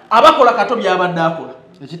abalala abakola Kato byabadde akola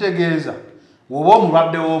ekitegeeza woba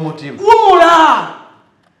omulwadde w'omutima wumula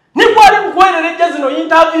nigwali kukwererejja zino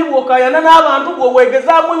interview okayana n'abantu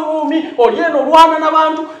bw'oweegezaamu envumi oli eno olwana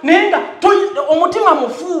n'abantu naye nga omutima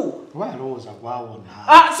mufu lwalowooza gwawona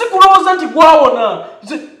si kulowooza nti gwawona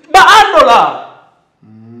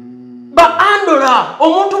ba-andola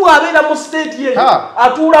omuntu bw'abeera mu state ye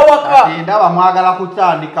atuula waka ndaba mwagala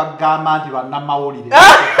kutandika kugamba nti bannamawulire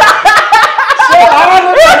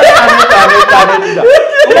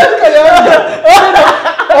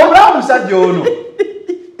omulamu musajja ono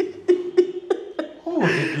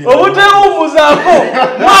obutewummuzaako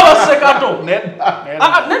mwabase Kato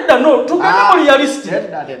nedda no tugende mu realistic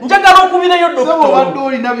njagala okubireyo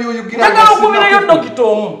dokita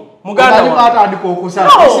omu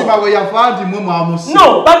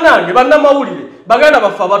no bannange bannamawulire baganda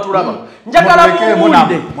baffe abatulaba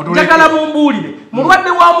njagala mumbuulire mulwadde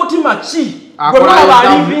wa mutima ki gwe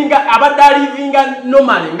mulaba abadde alivinga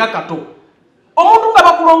nomale nga Kato omuntu nga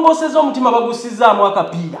bakulongooseza omutima bagussizaamu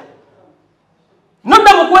akapiira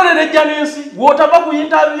nodda mukwererejja n'ensi wotava ku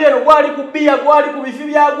interview eno gwali ku bbiya gwali ku bifi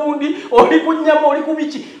bya gundi oli ku nnyama oli ku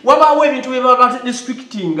biki wabaawo ebintu bye baba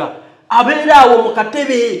districtinga abeera awo mu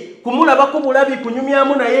katebe kumulabako bulabi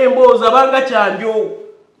kunyumyamu naye emboozi abanga Kyanjo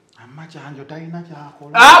Kyanjo talina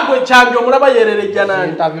kyakola gwe Kyanjo omulaba yererejja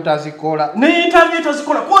nani interview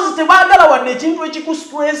tazikola kozi tebaagala wadde ekintu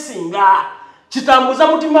ekikustrесsinga kitambuza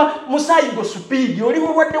mutima musayigo supidi oli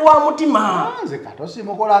mulwadde wa mutima nze Kato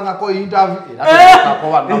simukolangako interview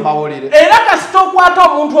era kasita okwata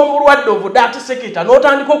omuntu omulwadde ovudaati sekita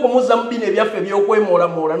n'otandika okumuzza mu bino ebyaffe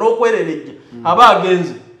eby'okwemoolamoola n'okwererejja aba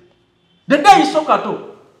agenze dedaiso Kato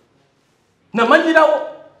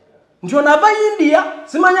namanyirawo nti ono ava India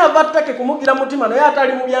simanyi ava ttake kumugira mutima naye ate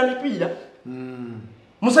ali mu bya mipiira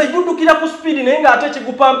musayigo uddukira ku supidi naye ng'ate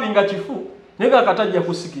kigupampinga kifu naye ng'akatajja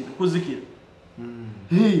kuzikira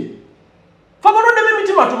fabalonde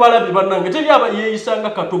b'emitima tubalabye bannange teri abayeeyisanga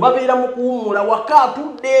Kato babeera mu kuwummula waka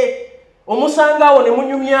atudde omusanga awo ne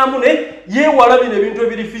munyumyamu ne yeewala bino ebintu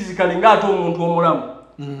ebiri fizikale ng'ate omuntu omulamu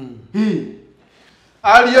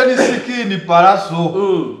aliyo ni sikini paraso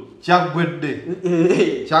kyaggwedde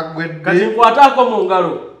kati nkwataako mu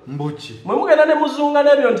ngalo mbuki mwe mugenda ne muzunga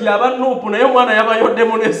n'ebyo nti aba nuupu naye omwana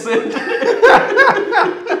yabayoddemu n'essente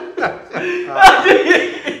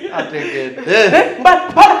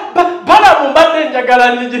balamu mbadde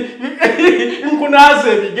njagala nkunaaza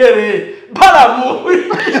ebigere balamu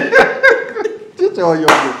kikyoyo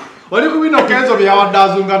oli ku bino kenzo byawadde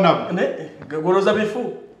azunga nabo goloza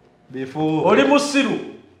bifu oli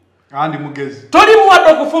musiru andi mugezi toli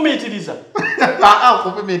muwadde okufumiitiriza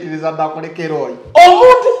okufumiitiriza ndakulekera oyo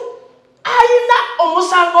omuntu ayina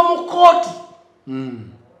omusango mu kooti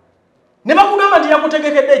ne bakugamba nti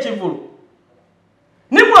yakutegekedde ekivulu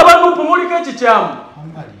nibulaba nupumuliko ekikyamu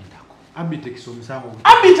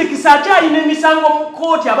abitekisi akyalina emisango mu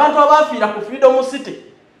kooti abantu abafiira ku Freedom City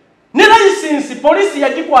ne layisinsi polisi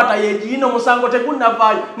yagikwata yegiyina omusango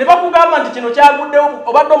tegunnavaayo ne bakugamba nti kino kyaguddewo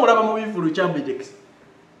obadde omulaba mu bivulu kya bitekisi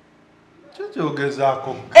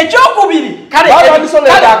kyokyogezaako ekyokubiri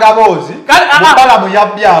kaleagaboozi mubalamu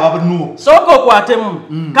yabbya abanu sooka okwatemu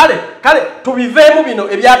kale tubiveemu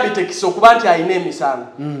bino ebya bitekisi okuba nti alina emisango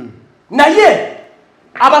naye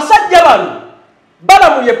abasajja bano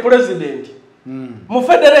balamuye pulezidenti mu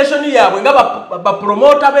federation yaabwe nga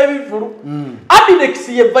bapromota b'ebivulu Abidex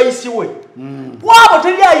ye vice we wabo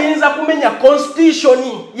teri ayinza kumenya constitution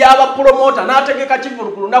y'abapromota n'ategeka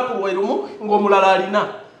kivulu ku lunaku lwerumu ng'omulala alina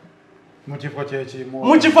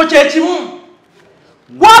mu kifo kyekimu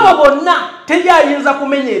Kwabo bonna teyayinza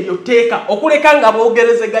kumenya ebyo teeka okuleka nga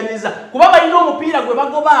boogerezeganyiza kuba balina omupiira gwe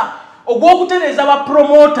bagoba ogw'okutereza ba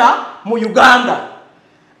promota mu Uganda.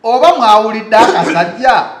 Oba mwawulidde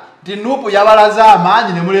akasajja nti Nuupu yabalaza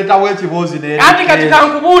amaanyi ne muleetawo ekiboozi n'eri. Ati kati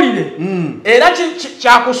kankubuulire era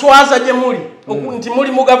kyakuswaza gye muli nti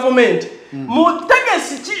muli mu gavumenti.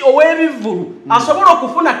 Mutegesi ki ow'ebivvulu asobola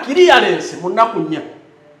okufuna clearance mu nnaku nnya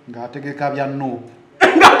ng'ategeka bya Nuupu.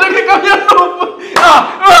 Ng'ategeka bya Nuupu.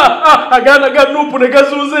 Agaana ga Nuupu ne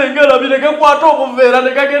gazuuza engalabi ne gakwata obuveera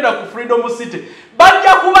ne gagenda ku Freedom City.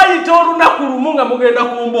 Bajja kubayita olunaku lumu nga mugenda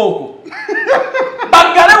ku mbooko.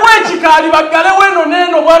 Baggalewo ekikaali baggalewo eno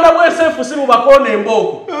n'eno bwana bw'eseefu si bubakoona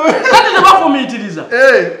embooko. Kati tebafumiitiriza.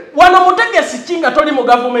 Wano mutegesi ki nga toli mu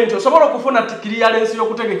gavumenti osobola okufuna clearance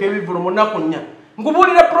y'okutegeka ebivvulu mu nnaku nnya.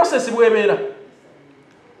 Nkubuulire process bw'ebeera.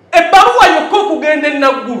 Ebbaluwa yokka okugenda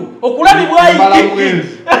enaggulu okulabibwayi.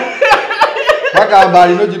 Bagamba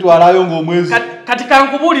alina ogitwalayo ng'omwezi. Kati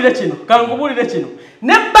kankubuulire kino.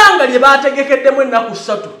 N'ebbanga lye baategekeddemu ennaku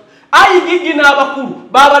 3 ayigigi n'abakulu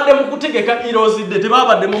baabadde mu kutegeka irozidde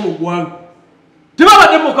tebabaddemu mu ggwanga.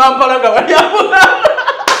 Tebabadde mu Kampala nga bali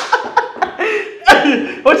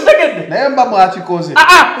okitegedde? Naye mba mwakikoze.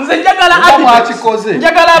 Nze njagala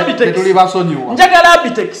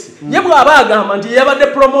Abitex. Ye bw'aba agamba nti yabadde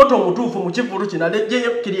promoter omutuufu mu kivulu kino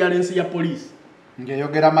alegyeyo clearance ya poliisi.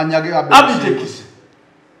 Ng'eyogera mannya ge Abitex.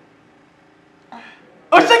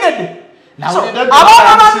 Okitegedde?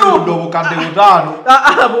 Obukadde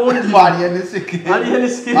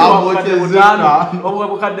butaano.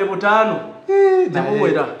 Obukadde butaano.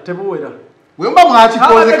 Tebuwera. Wemba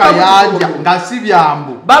mwakikoze Kayanja nga si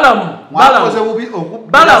byambu. Balamu. Mwakoze bubi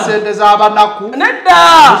okubala sente z'abanaku.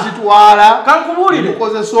 Nedda. Muzitwala. Kankubuulire.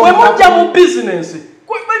 Bwe mujja mu business.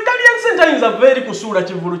 Clearance ayinza very kusuula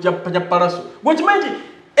kivulu kya Palaso. Gwekimanyi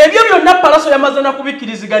ebyo byonna Palaso yamaze na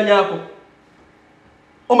kubikkiriziganyako.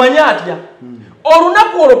 Omanya atya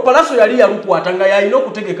olunaku olwo Palaso yali yalukwata nga yalina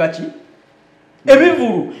okutegeka ki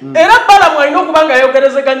ebivulu era Balamu alina okuba nga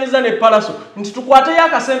yayogerezeganyiza ne Palaso nti tukwateyo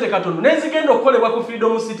akasente katono n'ezigenda okukolebwa ku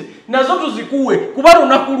Freedom City nazo tuzikuwe kuba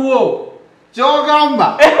lunaku lwo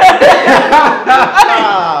kyogamba.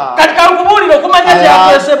 Kati kankubuulire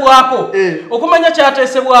okumanya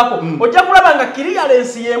kyateesebwako ojja kulaba nga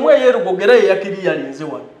clearance y'emu ey'erugogera ye yakiriyalinze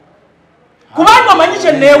wano. Kubanga omanyi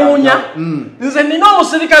kye neewuunya nze nina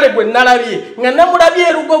omusirikale gwe nalabye nga namulabye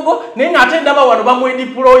erugogo naye ng'ate ndaba wano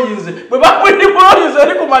bamwediployinze bwe bamwediployinze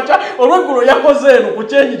eri ku makya olweggulo yakoze eno ku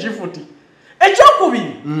kyenyi kifuti.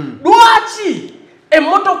 Ekyokubiri lwaki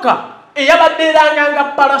emmotoka eyabadde eranganga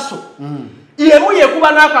Palaso yemu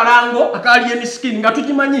yeekuba n'akalango akali emisikini nga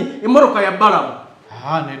tugimanyi emmotoka ya Balamu.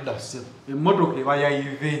 Nedda ssebo emmotoka eba ya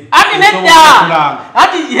Yvene. Ati nedda.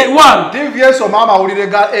 Ati yewan. TV esoma amawulire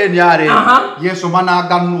ga NRM. Yesoma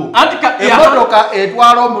n'aga Nuupu. Emmotoka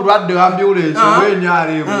etwala omulwadde ambulance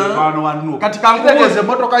w'NRM mukwano wa Nuupu. Kati kankubuuze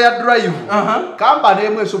emmotoka ya drive. Kampani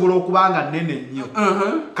emu esobola okuba nga nnene nnyo.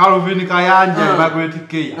 Calvin Kayanja Immigrant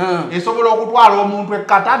Care. Esobola okutwala omuntu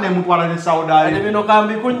ekkata n'emutwala ne Saudi Arabia. Bino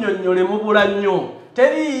kambi kunnyonnyole mubula nnyo.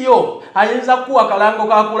 Teriyo ayinza kuwa kalango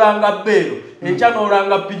kakulanga Bero enkya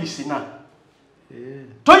n'olanga Pirisina.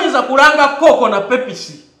 Toyinza kulanga Koko na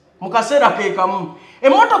Pepisi mu kaseera ke kamu.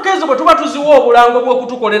 Emmotoka ezo bwe tuba tuziwa obulango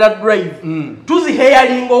bw'okutukolera drive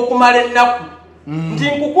tuziheyalinga okumala ennaku nti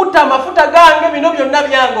nkukutta amafuta gange bino byonna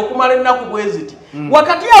byange okumala ennaku bwe ziti.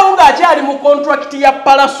 Wakati awo ng'akyali mu contract ya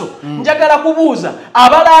Palaso njagala kubuuza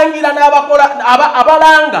abalangira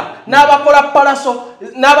abalanga n'abakola Palaso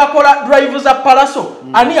n'abakola drive za Palaso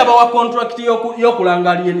ani abawa contract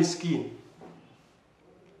y'okulanga alien skin.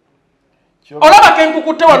 Olaba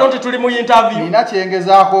kenkukutte wano nti tuli mu interview. Nina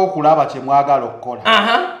kyengezaako okulaba kye mwagala okukola.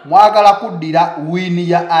 Mwagala kuddira wini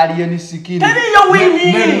ya alien skin. Teriyo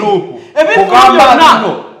wini. Ne Nuupu. Ebivulu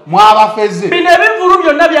byonna. Mwabafeze. Bino ebivulu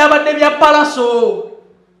byonna byabadde bya Palaso.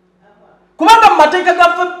 Kubanga mu mateeka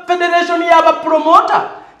ga Federation y'aba promoter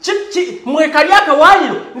mwekali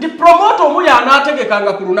akawaayiro nti promoter omuli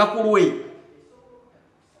anaategekanga ku lunaku lwe.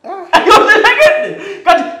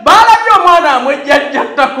 Kati balabye omwana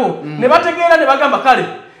amwejjajjattako ne bategeera ne bagamba kale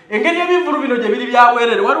engeri ebivulu bino gye biri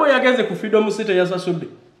byabwerere waliwo yagenze ku Freedom City yasasudde.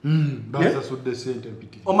 Basasudde sente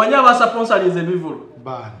mpitirivu. Omanyi abasponsorinze ebivulu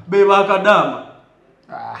be bakadaama.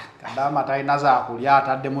 Kadaama talina zaakulya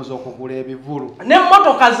ataddemu z'okugula ebivulu.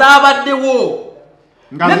 N'emmotoka zaabaddewo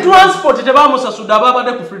ne transport tebaamusasudde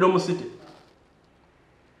ababadde ku Freedom City.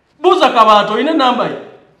 Buuza Kabaato olina enamba ye?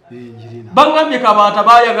 Bangambye Kabaata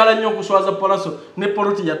baayagala nnyo okuswaza Palaso ne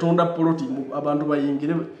poloti yatunda poloti abantu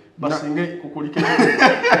bayingire basinge kukulike.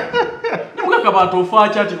 Nimuga Kabaata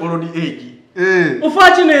ofaaki ati olodi egi.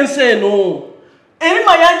 Ofaaki n'ensi eno. eri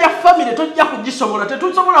Mayanja family tojja kugisobola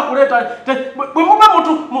tetusobola kuleeta bwe muba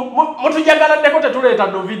mutujagaladdeko tetuleeta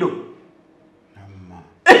Davido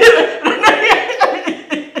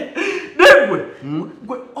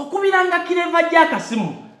gwe okubiranga kireva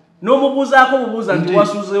gy'akasimu n'omubuuzaako bubuuza nti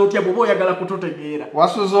wasuze otya bw'oba oyagala kututegeera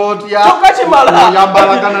wasuze otya kyokka kimala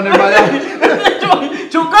yambalagana ne Mayanja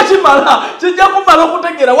kyokka kimala kijja kumala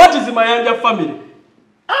okutegeera what is Mayanja family.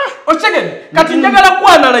 Ochegede kati njagala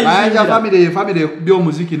kwana la Mayanja family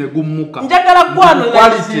by'omuziki ne gummuka njagala kwana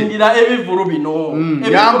la izingira ebivuru bino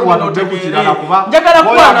ebivuru wanotekukirala kuba njagala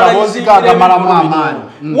kwana la izingira agamalamu amaanyi.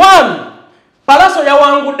 One Palaso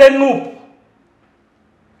yawangudde Nuupu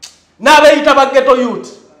n'abeeyita ba ghetto youth.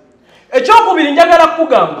 Ekyokubiri njagala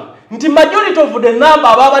kugamba nti majority of the number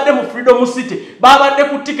ababadde mu Freedom City babadde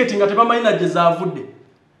ku ticket nga tebamalina gye zaavudde.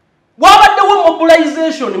 Wabaddewo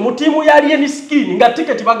mobilization mu tiimu ya LYA skin nga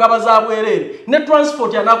ticket bagaba za bwerere ne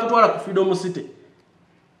transport yanakutwala ku Freedom City.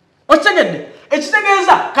 Ochegedde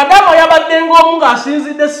ekitegeeza Kadama yabadde ng'omu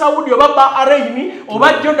ng'asinzidde Saudi oba Bahrain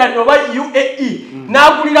oba Jordan oba UAE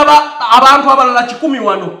n'agulira abantu abalala 10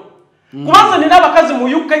 wano. Kubanza nina abakazi mu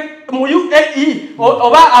UAE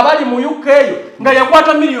oba abali mu UK nga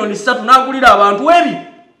yakwata milioni 3 n'agulira abantu ebi.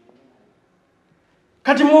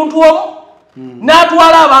 Kati muntu omu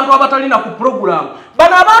n'atwala abantu abatalina ku program.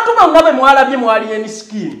 Bano abantu bonna be mwalabye mu LYA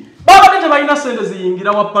skin babadde tebalina sente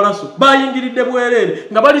ziyingira wa Palaso bayingiridde bwerere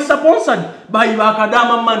nga bali sponsored bayi ba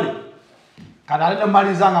Kadama money. Kadalete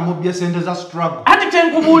maliza nga mubye sente za struggle. Ati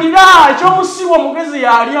tenkubuulira ekyomusiwa mugezi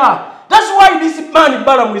yalya. That's why this man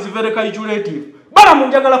Balamu is very calculative. Balamu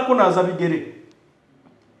njagala kunaza bigere.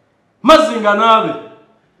 Mazinga nabe.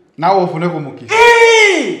 Nawe ofune ku mukisa.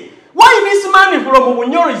 Why this man from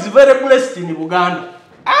Bunyoro is very blessed in Uganda?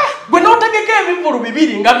 Gwe notegeka ebivulu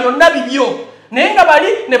bibiri nga byonna bibyo. Naye nga bali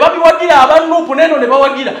ne babiwagira abanuupu neno ne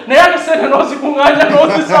bawagira. Naye ate sente n'ozikunganya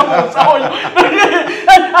n'ozisamusawoyo.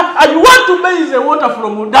 And you want to base the water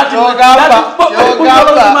from that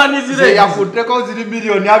man ze yafutteko ziri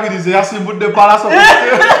milioni 2 ze yasimbudde Palaso.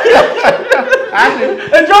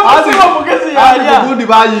 Ekyomusigo mugezi yalya. Bugundi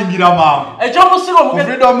bayingira mama. Ekyomusigo mugezi.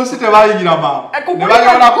 Freedom City bayingira mama. Ne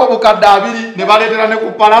bayonako obukadde 2 ne baleetera ne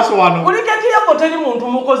ku Palaso wano. Kuliketi yako teri muntu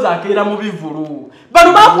mukozi akeera mu bivulu.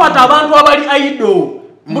 Bano bakwata abantu abali aido.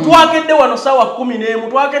 Mutwakedde wano sawa 10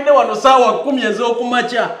 mutwakedde wano sawa 10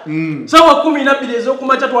 ez'okumacha. Sawa 12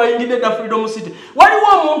 ez'okumacha twayingidde da Freedom City. Waliwo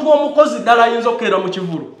omuntu omukozi ddala ayinza okukeera mu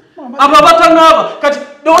kivulu. Aba batanaba kati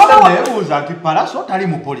nebuuza nti Palaso tali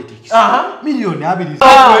mu politics. Milioni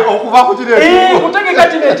 2 okuva ku kire ekivulu. Kutegeka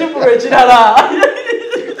kino ekivulu ekirala.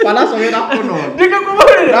 Palaso yena kuno.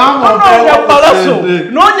 Ndikakubulire. Noonya Palaso.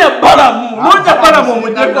 Noonya Balamu. Noonya Balamu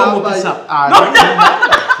omujjeko omukisa.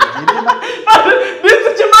 This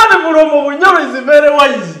chimane mulomo Bunyoro is very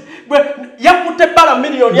wise. Yakutte bala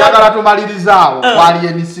milioni yagala tumalirizawo kwa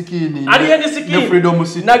LYA skin. Ne Freedom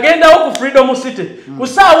City. Nagendawo ku Freedom City.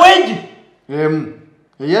 Kusaawa enji.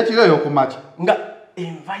 Eyekiro yokumacha. Nga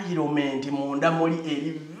environment munda muli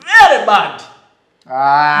eri very bad.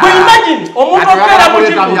 But imagine omuntu okera mu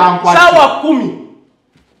kivulu sawa 10.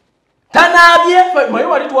 Tanabye mayi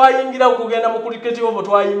wali twayingira okugenda mu cricket ovo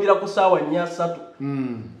twayingira ku sawa 3.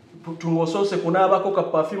 Tungosose kunabako ka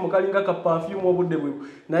perfume kalinga ka perfume obudde bwe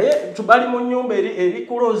naye tubali mu nyumba eri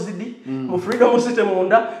closed mu Freedom City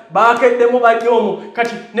munda bakeddemu balyomo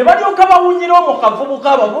kati ne balyoka bawunyira omu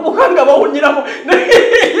kavubuka abavubuka nga bawunyiramo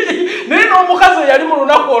naye n'omukazi yali mu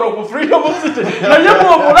lunaku olwo ku Freedom City naye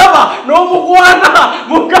omulaba n'omugwana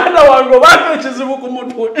muganda wange obaako ekizibu ku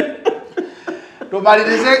mutwe.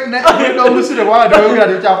 Tomalirize ne Freedom City wala toyogera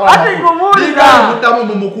tekyakola. Ati kumulira mutamu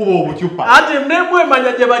mu mukubo obucupa. Ati mmwe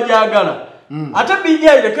manya gye bajagala. Ate BJ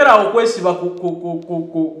lekera okwesiba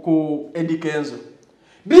ku Edikenzo.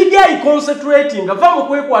 BJ concentrating ava mu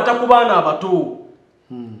kwekwata ku baana abato.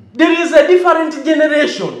 There is a different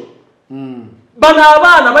generation. Bana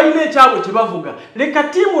abaana balina ekyabwe kibavuga. Leka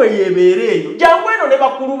timu eyebeereeyo. Jangu eno ne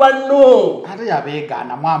bakulu banno. Ate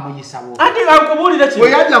yabeegaana mwamuyisabo. Ati kankubulira kino.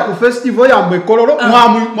 Bwe yajja ku festival yambwe kololo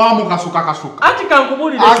mwamu kasuka. Ati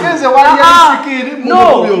kankubulira kino. Agenze wali yasikiri mu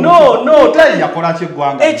mukubyo. No. Tayi yakola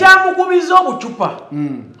kyegwanga. Ekyamukubiza obucupa.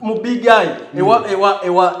 Mu big guy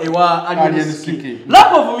ewa alien ski.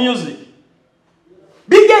 Lack of music.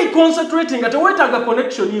 Big guy concentrating ate wetaga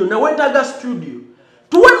connection hiyo na wetaga studio.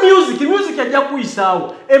 Tuwe music yajja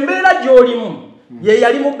kuyisaawo. Embeera gy'olimu ye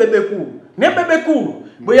yali mu Bebekulu. Ne Bebekulu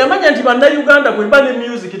bwe yamanya nti banna Uganda bwe bane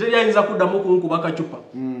music teri ayinza kuddamu kunkuba kacupa.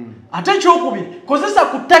 Ate ekyokubiri kozesa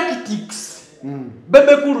ku tactics.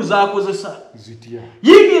 Bebekulu zaakozesa.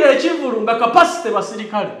 Yingira ekivulu nga capacity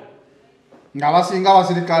basirikale. Nga basinga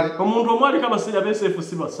basirikale. Omuntu omwali kabasirya BSF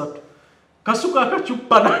si basatu. Kasuka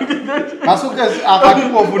akachupa nange. Kasuka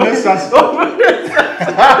akachupa ovunesasi.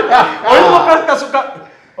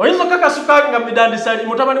 Oyinza kakasuka nga midandi sali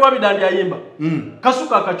mutabani wa midandi ayimba.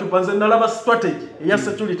 Kasuka akachupa nze nalaba strategy ya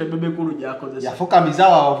security bebekulu gyakozesa. Yafuka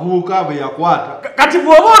mizawa avubuka bwe yakwata. Kati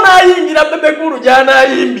bw'obona ayingira bebekulu gyana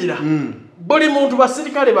ayimbira. Buli muntu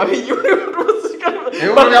basirikale babiri.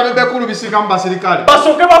 Eyo ya bebekulu bisika mbasirikale.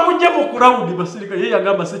 Basoke bakujje mu crowd basirikale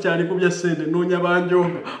yagamba sekyali kubya sente nonya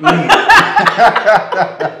banjonga.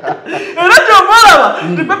 Era jomala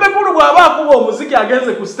bebekulu bwaba akuba omuziki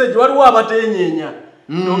agenze ku stage waliwo abatenyenya.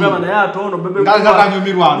 Nogaba naye atono bebekulu.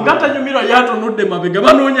 Ngata nyumirwa yatonodde mabega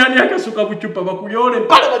banonyani akasuka bucupa bakuyole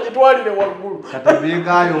mpale bagitwalire waggulu. Kati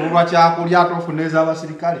bigayo olwa kyakulya atofuneza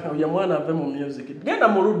abasirikale. Oya mwana ave mu music. Genda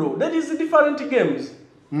mu ludo. That is different games.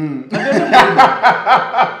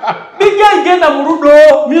 Bigay genda mu ludo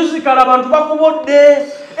musical abantu bakubodde.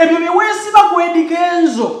 Ebyo biwesi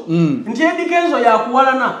bakwedikenzo. Nti edikenzo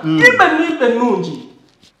yakuwalana. Ibe nungi.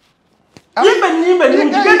 Nyimbe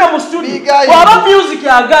nungi genda mu studio. Waba music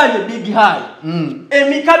yaganye big high.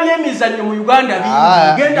 Emikabi emizanyo mu Uganda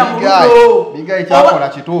bingi genda mu ludo. Bigay kyakola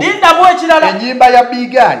kituufu. Linda bwe kirala. Enyimba ya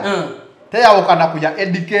bigay. Teyawukana kuya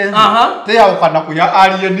edikenzo. Teyawukana kuya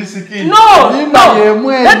alien skin. No.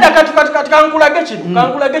 Yemwe. Nenda kati kankulage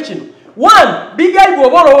kino. One, big guy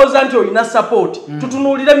bw'olowooza nti olina support.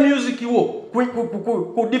 Tutunuulire music wo ku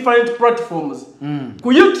different platforms.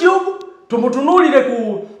 Ku YouTube tumutunuulire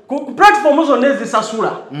ku platforms zonna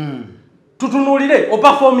ezisasula. Tutunuulire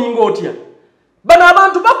operforming otya. Bano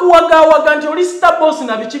abantu bakuwagawaga nti oli star boss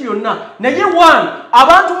na biki byonna. Naye one,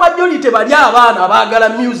 abantu majority bali abaana abaagala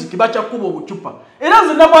music bakyakuba obucupa. Era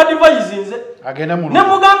nze nabwa advise nze. Ne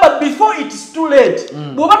mugamba before it's too late.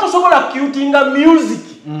 Bw'oba tosobola kutinga music.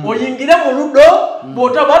 Oyingire mu ludo.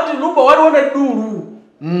 Bw'ota bati luba waliwo n'edduulu.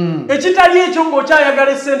 Ekitali ekyo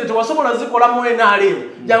ng'okyayagala essente tewasobola zikolamu NRL.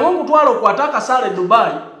 Jangu nkutwala okwata akasaale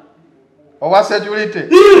Dubai. Owa security.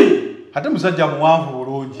 Ate musajja muwanvu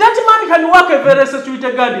bulungi. That man can work a very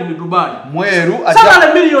security guard in Dubai. Mweru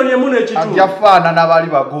ajja million emu n'ekitundu. Ajafana n'abali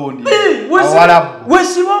bagondi.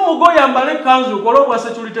 Wesiba omugo yambale kanzu kolobwa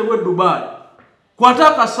security bwe Dubai. Kwata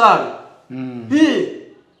akasaale.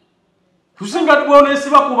 Tusinga tubone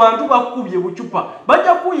siba ku bantu bakubye bucupa.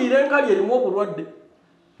 Bajja kuyira enkali erimu obulwadde.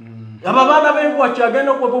 Ababaana b'enkuwa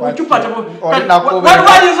kyagenda okuba bucupa tebo.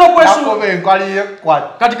 Waliwayinza okwesuula.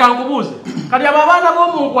 Kati kankubuuze. Kati ababaana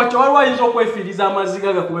b'omunkuwa kyo waliwayinza okwefiiriza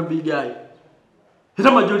amaziga gakube bigayi.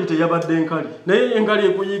 Era majority yabadde enkali. Naye engali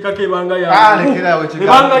ekuyiikako ebanga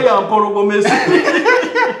ya mpologomesi.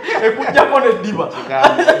 Ekujjako n'eddiba.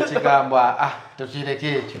 Ekigambo tukireke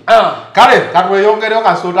ekyo. Kale katweyongereyo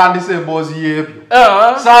kasotandise emboozi y'ebyo.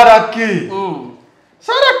 Saraki.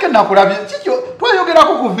 Saraki nakulabye kikyo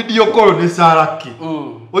twayogerako ku video call ne Saraki.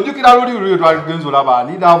 Ojjukira luli twagenza olaba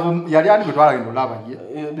yali ani gwe twalagenda olaba ye.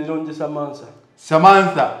 Bironje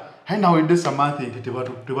Samantha. Hai nawedde Samantha nti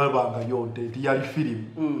tebabangayo nti yali firimu.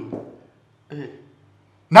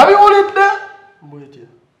 Nabiwulidde. Mbwetya.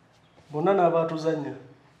 Bonna n'abatuzannya.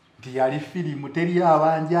 Nti yali firimu teri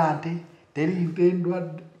abanja nte teri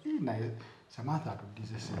ntendwadde. Naye Samantha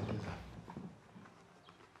atuddize sente za.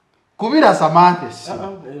 Kubira Samantha si.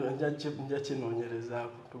 Nja kinoonyerezaako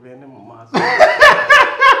tugende mu maaso.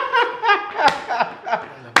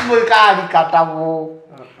 Mwekali katamu.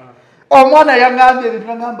 Omwana yangambye ebintu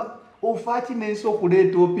nagamba ofaaki n'ensi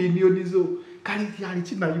okuleeta opinioni zo kali kyali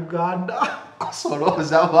kina Uganda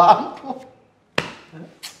kusolooza bantu.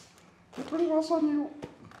 Tuli basonyiwo.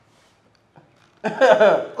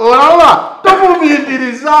 Olaba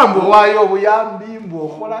tomubiikiriza mbu waayo obuyambi mbu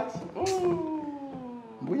okola ki?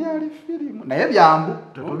 Mbu yali firimu naye byambu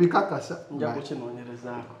tetubikakasa. Nja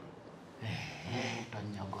kukinoonyerezaako.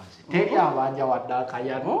 Tonyogoze. Teri abanja wadde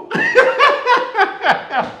akayano.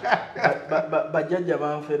 Bajjajja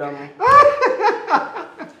banferamu.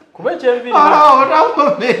 Kuba ekyenviri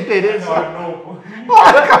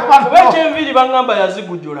bangamba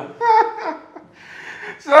yazigujula.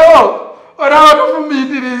 So olaba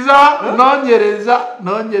tufumiitiriza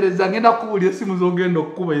nonyereza ngenda kubulya essimu zogenda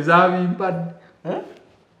okukuba ezabimpadde.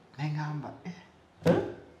 Nengamba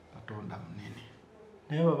Katonda munene.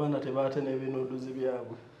 Naye babaana tebaate n'ebinooduzi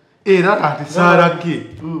byabwe. Era kati Saraki.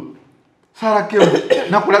 Saraki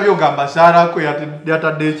nakulabye ogamba Saraki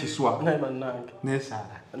yatadde ekiswa. Naye bannange. Ne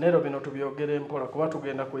Saraki. Neero bino tubyogere mpola kuba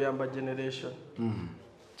tugenda kuyamba generation.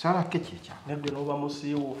 Saraki kyekya. Nebyo n'oba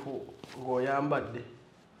musiiwuufu ng'oyambadde.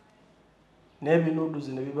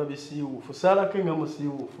 N'ebinooduzi ne biba bisiiwuufu. Saraki nga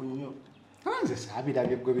musiiwuufu nnyo. Nze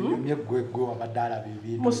saabirabye gwe binyumye gwe wabadde alaba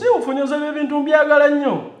ebintu. Musiiwuufu nnyo ze ebintu mbyagala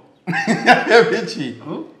nnyo. Ebichi.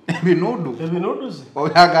 Ebinudu. Ebinuduzi.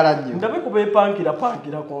 Oyagala nnyo. Ndabe kubepankira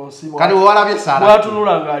konsi. Kali walabyye Sarah.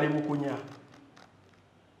 Bwatunula ngaali mukunya.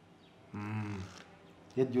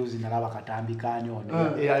 Yejuzi nalaba katambi kanyono.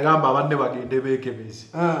 Agamba abadde bagende beekebezi.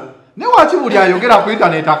 Ne waki buli ayogera ku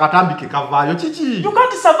internet akatambi ke kavaayo kiki? You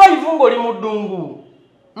can't survive ng'oli mu ddungu.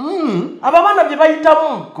 Abaana bye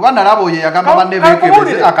bayitamu. Kuba nalaba oyo yagamba banne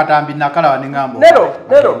beekebezi akatambi nakalaba ne ngamba.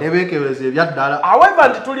 Nero. Ne beekebezi ebyaddala. However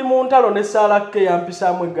nti tuli mu ntalo ne Sarake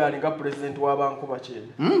yampisaamu eggaali nga president w'abankuba kyene.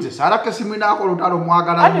 Nze Sarake simwinaako olutalo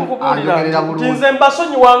mwagala ayogerera bulungi. Nze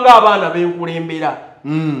mbasonyiwanga abaana benkulembera.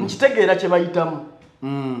 Nkitegeera kye bayitamu.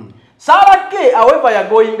 Sarake however ya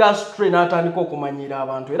going astray n'atandika okumanyira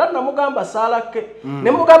abantu era namugamba Sarake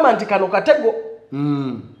ne mugamba nti kano katego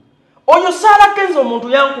oyo Sarake nzo omuntu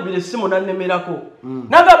yankubira essimu nannemerako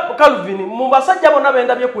naga Calvin mu basajja bonna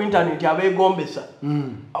bendabye ku internet abeegombesa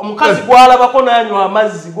omukazi gwalabako n'anywa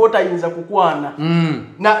amazzi gotayinza kukwana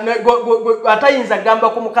atayinza gamba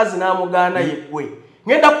ku mukazi n'amugaana yeggwe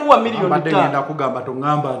ngenda kuwa milioni 5 ngenda kugamba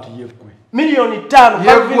tongamba nti yeggwe milioni 5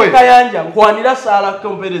 Calvin Kayanja nkwanira Sarake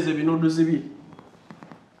ompereze binuduzi bi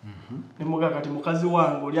nemuga kati mukazi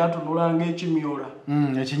wange oli atunulanga ekimyola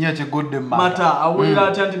ekinye ekigudde mata awulira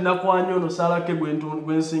atya nti nakwanyo no Sarake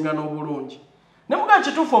gwensinga n'obulungi nemuga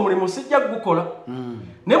kituufu omulimu sijja gukola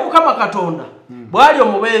ne Mukama Katonda bwali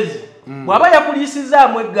omubeezi bw'aba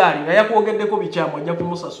yakuliisizaamu eggaali nga yakwogeddeko bikyamu ajja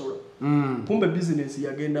kumusasula kumbe bizinesi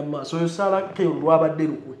yagenda mu maaso oyo Sarake lwabadde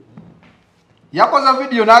lukwe yakoza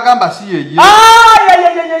video n'agamba si yeye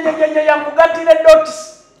yamugatire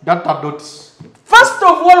dots data dots. First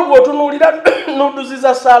of all bw'otunuulira nuduzi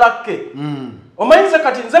za Sarake omanyize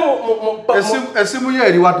kati nze esimu ye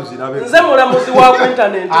eri watu zirabe nze mulamuzi wa ku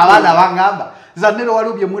internet abaana bangamba zannero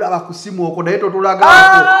waliwo bye mulaba ku simu okwo naye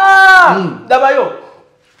totulagaako dabayo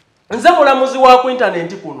nze mulamuzi wa ku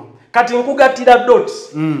internet kuno kati nkugatira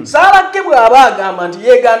dots Sarake bw'aba agamba nti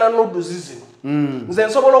yeegaana nuduzi zino nze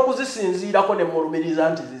nsobola okuzisinziirako ne mulumiriza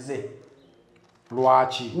nti zize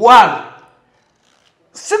lwaki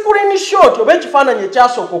screen shot oba ekifaananyi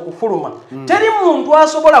ekyasooka okufuluma teri muntu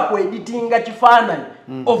asobola kueditinga kifaananyi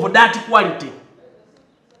of that quality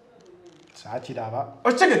saakiraba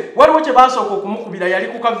okitege waliwo kye baasooka okumukubira yali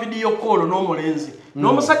ku ka video call n'omulenzi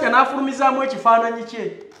n'omusajja n'afulumizaamu ekifaananyi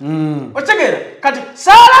kye okitegeera kati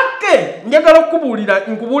Sarake njagala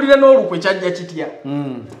nkubuulira n'olukwe kyajja kitya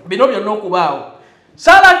bino byonna okubaawo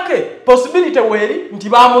Sarake possibility weeri nti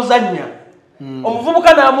baamuzannya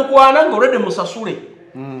omuvubuka n'amukwana ng'olwedde musasule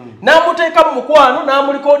n'amuteeka mu mukwano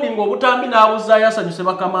n'amulikodinga obutambi n'abuzaayo asanyuse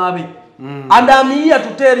bakama be and I'm here to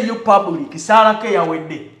tell you public Sarake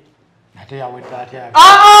yawedde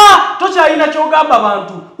tokyalina kyogamba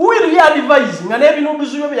abantu who will you advise nga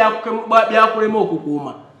n'ebinuduzi byo byakulema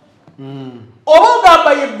okukuuma oba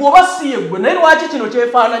ogamba yeggwe oba si yeggwe naye lwaki kino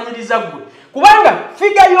kyefaananyiriza ggwe kubanga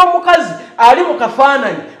figa y'omukazi ali mu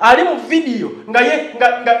kafaananyi ali mu vidiyo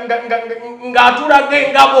ng'atulaga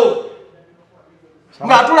engabo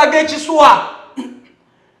ng'atulaga ekiswa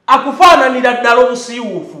akufaananira ddala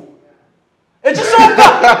obusiiwuufu ekisooka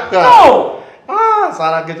no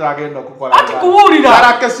Sarake kyagenda okukola ati kubuulira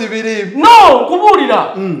Sarake sibiri no kubuulira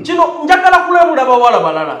kino njagala kulabula bawala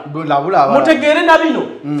balala mutegeere na bino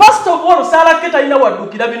first of all Sarake talina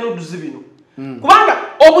waddukira binuduzi bino kubanga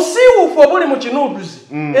obusiiwuufu obuli mu kinuduzi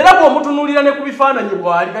era bw'omutunuulira ne ku bifaananyi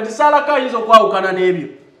bwali kati Sarake ayinza okwawukana n'ebyo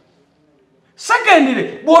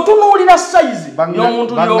secondly bw'otunuulira size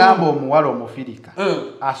y'omuntu bagamba omuwala omufirika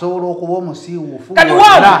asobola okuba omusiiwuufu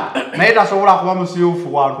naye tasobola kuba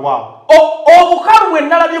musiiwuufu wantu awo obukalu bwe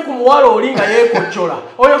nalabye ku muwala oli nga yeekoccola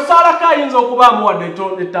oyo Sarake ayinza okuba amuwadde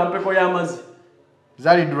ettampeko y'amazzi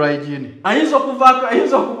zali dry gin ayinza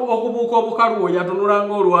okubuuka obukalu oyo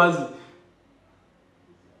atunulanga olwazi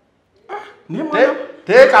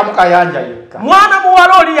teeka mukayanja yekka mwana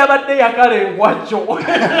muwala oli yabadde yakala enkwacyo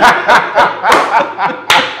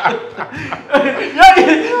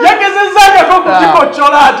yagezezzaako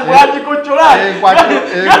kukikoccola ati bwagikoccola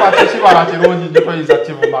enkwacyo kibala kirungi gitoyinza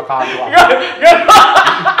kivuma kandwa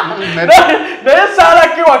naye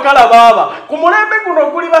Sarake wakala baaba ku mulembe guno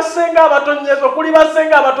kuli basenga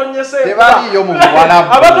abatonyesa tebaliyo mu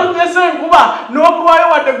buwalabu abatonyesa enkuba n'obulwayo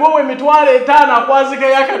wadde gwowe emitwalo 5 akwazika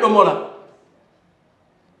y'akadomola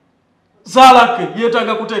Sarake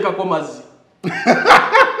yeetaaga kuteekako mazzi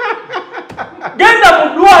genda mu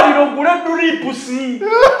ddwaliro ogule duripusi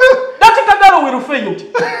dati kagalo will faint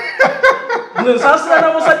nze nsaasira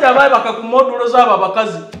n'abasajja abaali bakakumodulo z'abo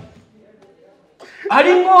abakazi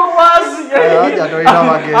alinga olwazi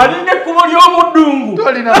alinga ekkubo ly'omuddungu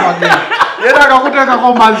tolina magezi yeetaaga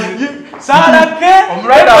kuteekako mazzi Sarake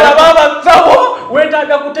olaba abasawo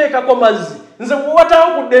wetaaga kuteekako mazzi nze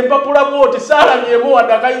bwewatangudde empapula bwoti saalamyemu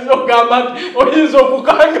wadde akayinza okugamba nti oyinza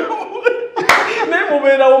okukangamu naye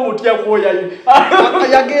mubeerawo mutya kwoyayo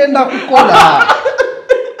yagenda kukola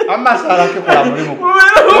amasala kekola mulimu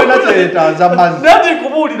wena kyeyeetaaza mazzi nati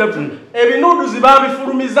kubuulira ebinuduzi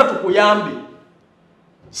babifulumiza tukuyambe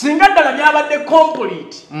singa ddala byabadde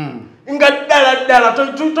complete nga ddala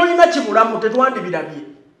tolina kibulamu tetwandibirabye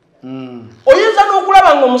oyinza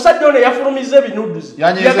n'okulaba ng'omusajja ono yafulumiza ebinuduzi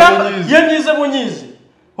yenyize bunyiizi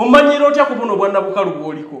omanyira otya ku buno bwannabukalu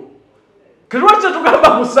bw'oliko kelwaki tetugamba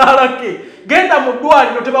kusaala ke genda mu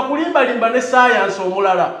ddwaliro tebakulimbalimba ne saayansi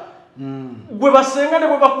omulala gwe basenga ne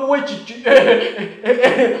bwe bakuwa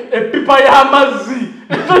epipa y'amazzi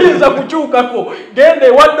toyinza kukyukako genda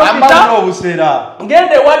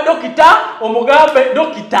ewa dokita omugambe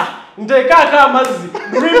dokita nteekaako amazzi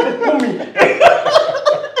drip 10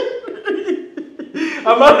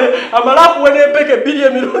 amala akuwe n'empeke 2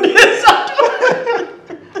 emirundi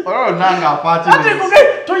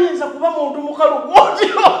 3 toyinza kuba muntu mukalu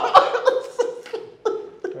gwotyo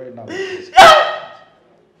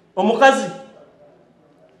omukazi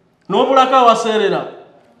n'obulako awaseerera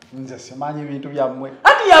nze simanyi bintu byammwe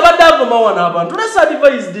ati yabadde avuma wano abantu let's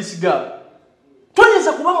advise this girl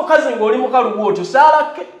toyinza kuba mukazi ng'oli mukalu gwotyo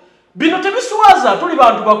saalake bino tebisuwaza tuli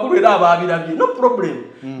bantu bakulu era abaabirabye no problem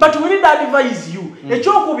but we need to advise you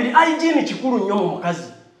ekyokubiri hygiene kikulu nnyo mu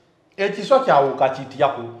mukazi ekiswa kyawuka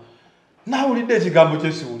kityako nawulidde ekigambo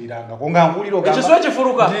kyesiwulirangako nga nkuulira ekiswa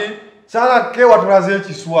kifuluka saalake watulaze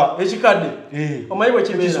ekiswa ekikadde omanyi bwe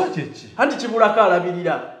kibeera anti kibulako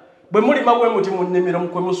alabirira bwe mulima bwe muti mu nnimiro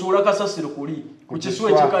kwe musuula kasasiro kuli ku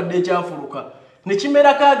kiswa ekikadde ekyafuluka ne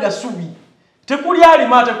kimerako agasubi tekuli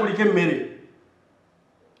alima ate kuliko emmere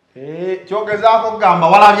kyogezaako kugamba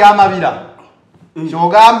walabya amabira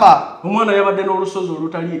kyogamba omwana yabadde n'olusozi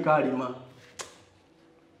olutaliiko alima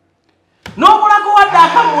n'obulako wadde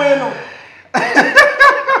akamweno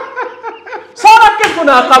saalake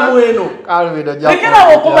funa akamweno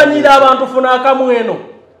lekerawo okumanyira abantu funa akamweno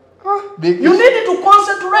you need to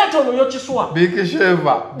concentrate on yo kiswa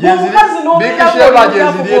bikisheva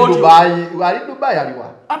ali Dubai aliwa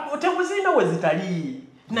tekuzina we zitali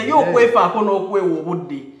naye okwefaako n'okwewa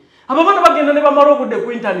obudde abaana bagenda ne bamala obudde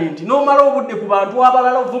ku intaneti n'omala obudde ku bantu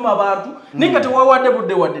abalala ovuma abantu naye nga tewawadde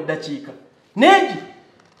budde wadde eddakiika neegi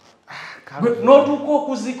n'otuuka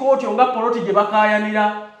okuzika otyo nga poloti gye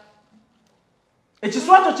bakaayanira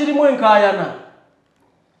ekiswato kirimu enkaayana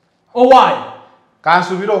owaayi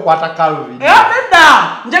kansubira okwata Calvin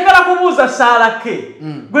nedda njagala kubuuza saalake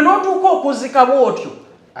gwe n'otuuka okuzika bwotyo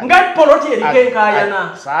nga poloti eriko enkaayana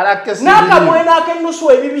n'akamwena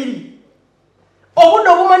ak'ennusu ebibiri obudde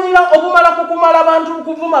obumala kukumala abantu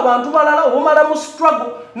kuvuma abantu balala obumala mu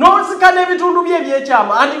struggle n'ozika n'ebitundu bye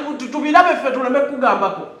ebyekyama anti tubirabe ffe tuleme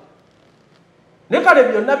kugambako ne kale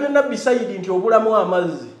byonna bisayidi nti obulamu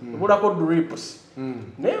amazzi obulako drips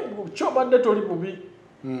naye kyobadde toli bubi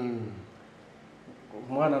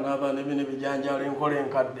omwana n'abaana ebyo ne bijanjala enkola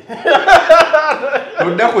enkadde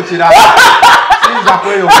odde ku kirala siyinza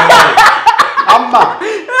kweyongerayo amma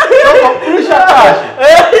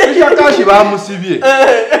Brishakashi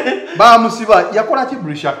bamusiba yakola ki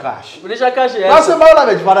Brishakashi basema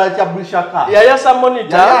olabe ekifaananyi kya Brishakashi yayasa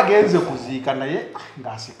monitor naye agenze kuziika naye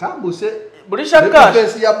ng'asikambuse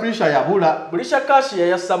Brishakashi ya Brisha yabula Brishakashi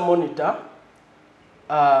yayasa monitor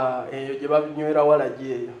eyo gye banywera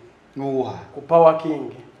walagi eyo ku Power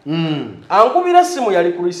King ankubira essimu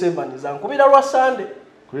yali ku Sevens ankubira lwa Sunday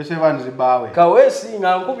ku Sevens bawe kawesi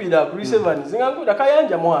ngankubira ku Sevens ngankubira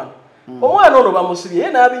kayanja mwana omwana ono bamusibye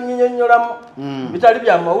yeye n'abinnyonnyolamu bitali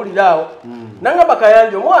bya mawulire awo nangamba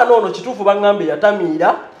kayanja omwana ono kituufu baŋŋambe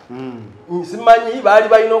yatamiira simanyi baali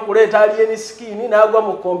balina okuleeta alien skin n'agwa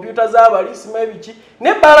mu kompyuta z'abali simanyi biki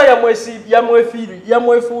n'ebbaala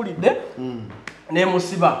yamwefuulidde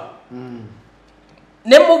n'emusiba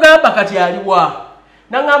nemugamba kati aliwa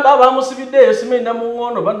nangamba bamusibiddeeyo simanyi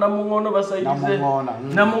namuŋŋoono bannamuŋŋoono basayidize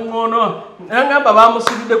namuŋŋoono nangamba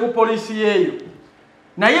bamusibidde ku poliisi yeeyo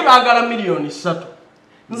naye baagala $3,000,000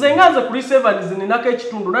 nze nga nze kuli Sevens ninako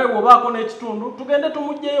ekitundu naye bw'obaako n'ekitundu tugende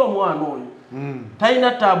tumugjeyo omwana oyo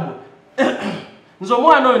talina tabu nze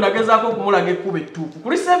omwana oyo nagezaako okumulaga ekkuba ettuufu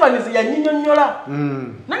kuli Sevens yannyinnyonnyola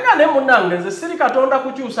nanga naye munnange nze siri katonda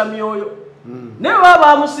kukyusa myoyo naye baba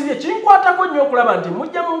bamusibye kinkwatako nnyo okulaba nti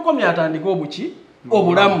mujja mu nkomyi atandika obuki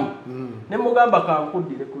obulamu ne mugamba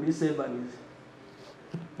kankuddire kuli Sevens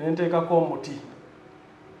nenteekako omuti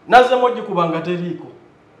nazzemu ogikuba nga teriiko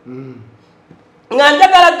nga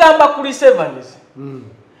njagala gamba kuli Sevens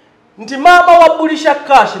nti maama wa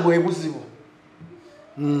Brishakashi bwe buzibu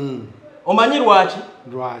omanyi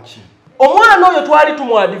lwaki omwana oyo twali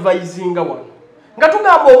tumwadvisinga wano nga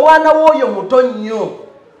tugamba omwana w'oyo muto nnyo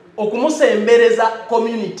okumusembereza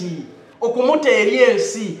community okumuteerya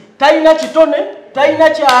ensi talina kitone talina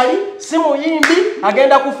kyali si muyimbi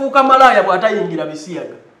agenda kufuuka malaaya bw'atayingira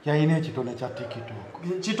bisiyaga yalina ekitone kya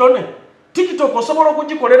tiktok kitone tiktok osobola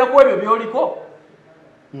okugikolera ku ebyo byoliko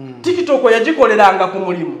tiktok yagikoleranga ku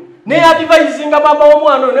mulimu naye advisinga maama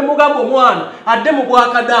w'omwana oyo ne mugamba omwana adde mu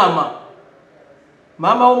bwakadaama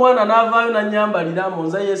maama w'omwana n'avaayo nanyambalira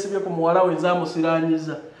monza yeesibye ku muwala we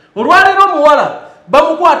ezaamusiranyiza olwaleero omuwala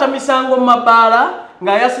bamukwata misango mu mabaala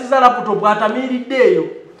ng'ayasiza laputopu atamiiridde eyo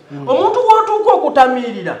omuntu w'otuuka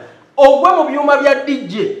okutamiirira ogwe mu byuma bya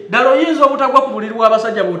DJ ddala oyinza obutagwa ku buliri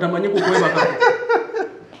bw'abasajja bw'otamanyi kukwebakako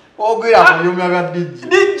ogera ku byuma bya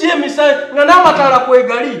DJ nga n'amataala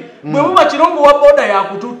kwegali bwe muba kirongo wa boda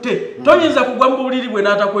yakututte toyinza kugwa mu buliri bwe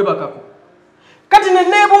n'atakwebakako kati ne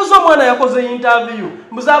neebuuza omwana yakoze interview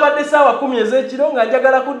mbuze abadde ssaawa 10 ez'ekiro nga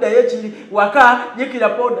njagala kuddayo ekiri waka jekira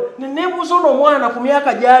poda ne neebuuza ono omwana ku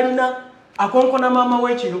myaka gy'alina akonkona maama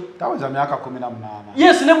w'ekiro taweza myaka 18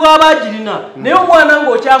 yes ne bw'aba agirina naye omwana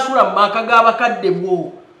ng'okyasula mu maaka g'abakadde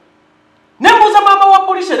bwo nembuuza maama wa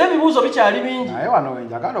polisi n'ebibuuzo bikyali bingi naye wano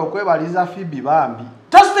wenjagala okwebaliza Fibi bambi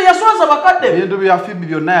tasite yaswaza bakadde ebintu bya Fibi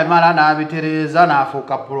byonna yamala n'abitereeza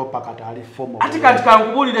n'afuuka propa kati ali fomo ati kati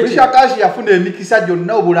kankubuulire ki Kashi yafuna emikisa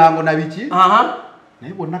gyonna obulango na biki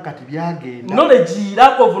naye bonna kati byagenda knowledge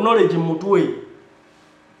lack of knowledge mu mutwe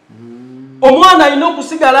omwana alina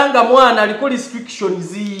okusigala nga mwana aliko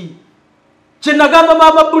restrictions kye nagamba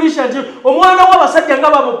maama bulisha nti omwana w'abasajja nga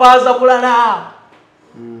bamupaaza bulala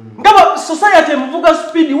nga society emuvuga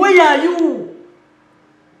speed where are you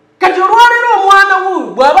kati olwaleero omwana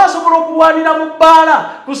wuyo bw'aba asobola okulwanira mu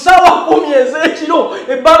bbaala ku ssaawa 10 ez'ekiro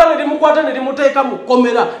ebbaala ne limukwata ne limuteeka mu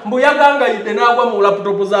kkomera mbu yagangayidde n'agwa mu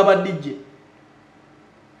laputopu z'abadijje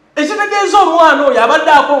ekitegeeza omwana oyo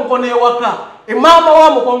abadde akonkona ewaka emaama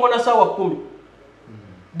wamukongona ssaawa 10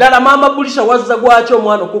 ddala maama bulisha wazza gwaki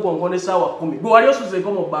omwana okukonkona essaawa 10 gwe wali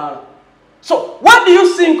osuzeeko mu bbaala so what do you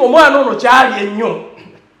think omwana ono kyali ennyo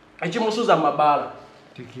ekimusuza mu mabaala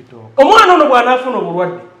omwana ono bw'anaafuna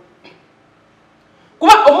obulwadde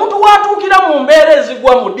kuba omuntu watuukira mu mbeera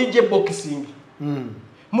ezigwa mu DJ boxing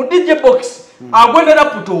mu DJ box agwe ne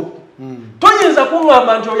laputopu toyinza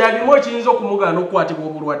kuŋŋamba nti oyo alimu ekiyinza okumugaana okukwatibwa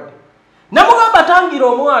obulwadde namugamba tangira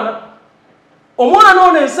omwana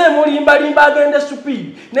ono ensi emulimbalimba agende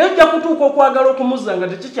supiidi naye ojja kutuuka okwagala okumuzza nga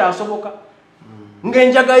tekikyasoboka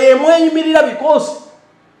ng'enjaga yemweyimirira bikosi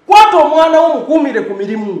kwata omwana wo mukuumire ku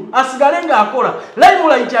mirimu asigale ng'akola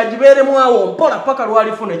limelight agibeeremu awo mpola paka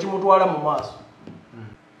lwalifuna ekimutwala mu maaso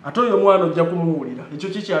ate oyo omwana ojja kumuwulira ekyo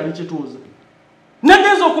kikyali kituuze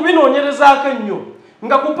negenza okubinoonyerezaako ennyo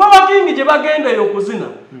nga ku pawakingi gye bagendayo okuzina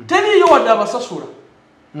teriiyo wadde abasasula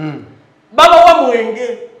babawa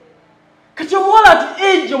mwenge kati omuwala ati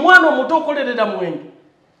ejo omwana omuto okolerera mwenge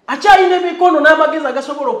akyalina emikono n'amagezi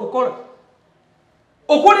agasobola okukola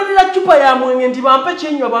okolerera cupa ya mwenge nti bampe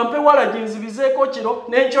kyenywa bampe walagi nzibizeeko kiro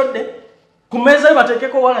n'enkyodde ku mmeeza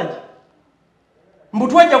bateekeko walagi mbu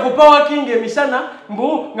twajja ku pawakingi emisana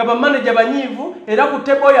mbu nga bamaneja banyiivu era ku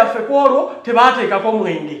tebo yaffe kwolwo tebaateekako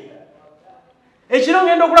mwenge ekiro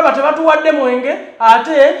ngenda okulaba tebatuwadde mwenge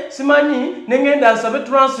ate simanyi nengenda nsabe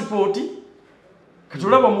transport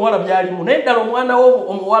katulaba omuwala byalimu naye ddala omwana wo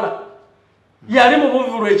omuwala yali mu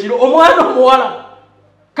buvulu ekiro omwana omuwala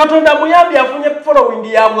Katonda muyambi afunye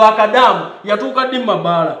following ya bwakadamu yatuuka ddi mu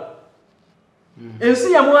mabaala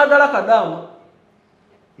ensi yamwagala kadamu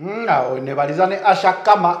ne baliza ne Asha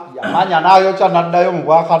Kama yamanya nayo kya naddayo mu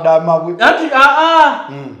bwakadamu bwe ati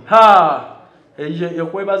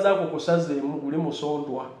yakwebazaako kusazeemu guli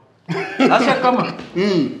musondwa Asha Kama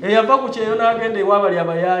eyava ku kyeyo n'agenda ewabali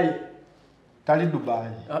abayaaye tali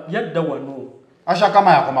Dubai yadda wano Asha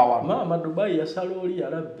Kama yakoma wano maama Dubai yasala oli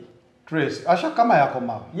yalabbi Trace Asha Kama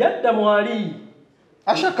yakoma yadda mwali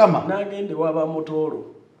Asha Kama n'agenda ewaba mutolo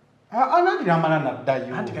anandira amana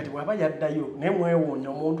naddayo anti kati bwaba yaddayo naye mwewuunya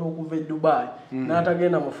omuntu okuva e Dubai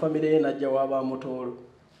n'atagenda mu famire ye najja waba mutolo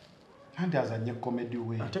anti azanye comedy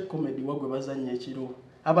we ate comedy wagwe bazanye ekiro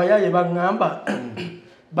abayaaye baŋŋamba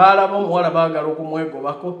baalaba omuwala baagala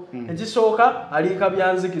okumwegobako ekisooka aliika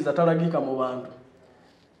byanzikiza talagika mu bantu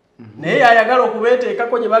naye yayagala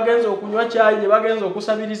okubeeteekako gye bagenza okunywa kyayi gye bagenza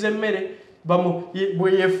okusabiriza emmere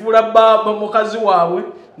bwe yefuula mukazi waabwe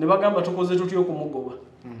ne bagamba tukoze tutya okumugoba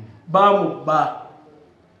bamubba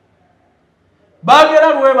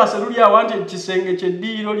baagera lwebase luli awo nti ekisenge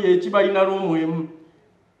kyeddiiro lyekibalina luumwemu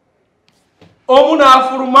omu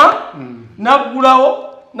n'afuluma naggulawo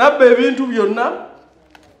nabba ebintu byonna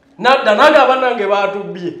nadda nange abanange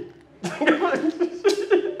baatubbye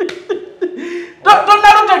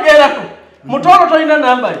Tonnalutegeerako. Mutolo toyina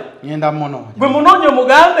namba ye. Ngenda muno. Bwe munonye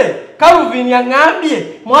mugambe Calvin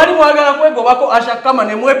yangambye mwali mwagala kwegobako ashakama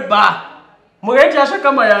ne mwebba. Mugeti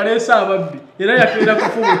ashakama yalesa ababbi era yakenda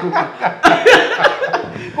kufubutuka.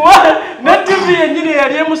 Kwa ne TV yenyine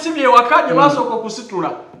yali emusibye wakaje basoko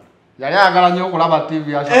kusitula. Yali agala nnyo okulaba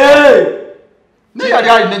TV ashakama. Ne yali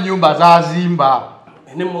alina ennyumba zazimba.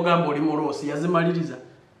 Ne mugambe oli mulosi yazimaliriza.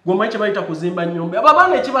 Goma kye bayita kuzimba nnyumba.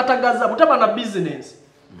 Ababana ekibatagaza butaba na business.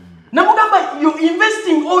 Ne mugamba you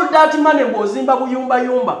investing all that money bozimba buyumba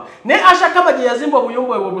yumba. Ne ashakama je yazimba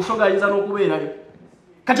buyumba bwo busoga ayinza n'okubeerayo.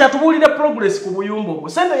 Kati atubulire progress ku buyumba bwo.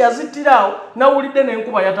 Sente yazitirawo nawulidde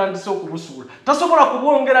n'enkuba yatandise okubusula. Tasobola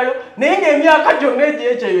kubwongerayo naye ng'emyaka gyonna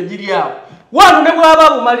egy'ekyeyo giri awo. Wano ne bwaba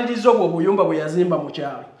bumalirizo bwo buyumba bwe yazimba mu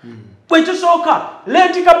kyalo. Bwe kisooka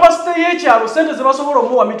lenti capacity y'ekyalo sente ze basobola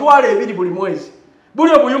omuwa $200 buli mwezi.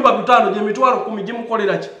 Buli obuyumba 5 gye $10,000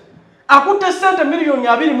 gimukolera ki? Akutte sente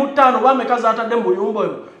 $225,000 bamekaza atadde mu buyumba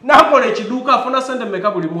ebyo. Nakola ekiduuka afuna sente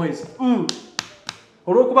mmeka buli mwezi.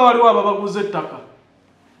 Olw'okuba waliwo ababaguze ettaka.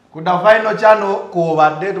 Kuda final channel ko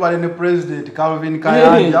badde twale ne President Calvin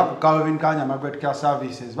Kayanja ku Calvin Kayanja Migrant Care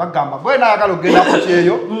Services. Bagamba bwena ayagala ogenda ku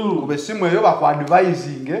kyeyo kube simu eyo baku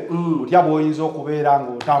advising otya boyinza okubeera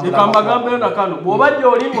ngo otambula. Nikambagambe na kano. Bw'obajja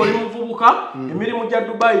olingo oli muvubuka emirimu gya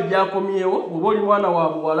Dubai gyakomyewo bw'oba oli mwana wa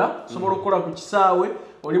buwala sobola okukola ku kisaawe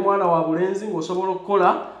oli mwana wa bulenzi ng'osobola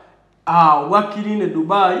okukola wakirine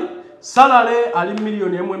Dubai salary ali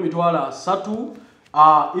 $1,300,000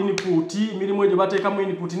 input mirimu gye bateekamu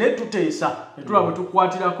input ne tuteesa netulaba bwe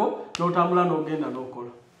tukwatirako n'otambula n'ogenda n'okola.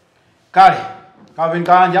 Kale Calvin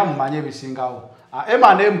Kayanja mumanye ebisingawo.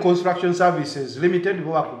 M&M Construction Services Limited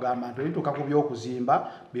bo bakugamba nti ebituuka ku by'okuzimba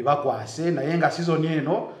bibakwase naye nga season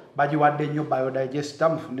eno bagiwadde nnyo biodigester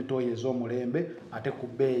mufune tooyi ez'omulembe ate ku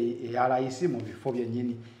bbeeyi eya layisi mu bifo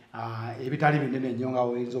byennyini ebitali binene nnyo nga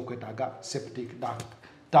oyinza okwetaaga septic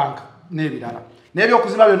tank n'ebirala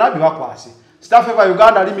n'ebyokuzimba byonna bibakwase. Staff Ever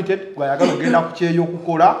Uganda Limited gwayagala ogenda ku kyeyo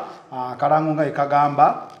okukola kalango nga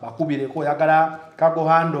ekagamba bakubireko oyagala cargo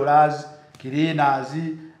handlers cleaners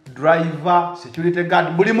driver security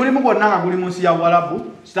guard buli mulimu gwonna nga guli munsi ya Warabu.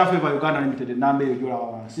 Staff Ever Uganda Limited enamba eyo gyolaba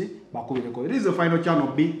wansi bakubireko. It is the final channel.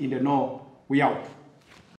 Be in the know. We out.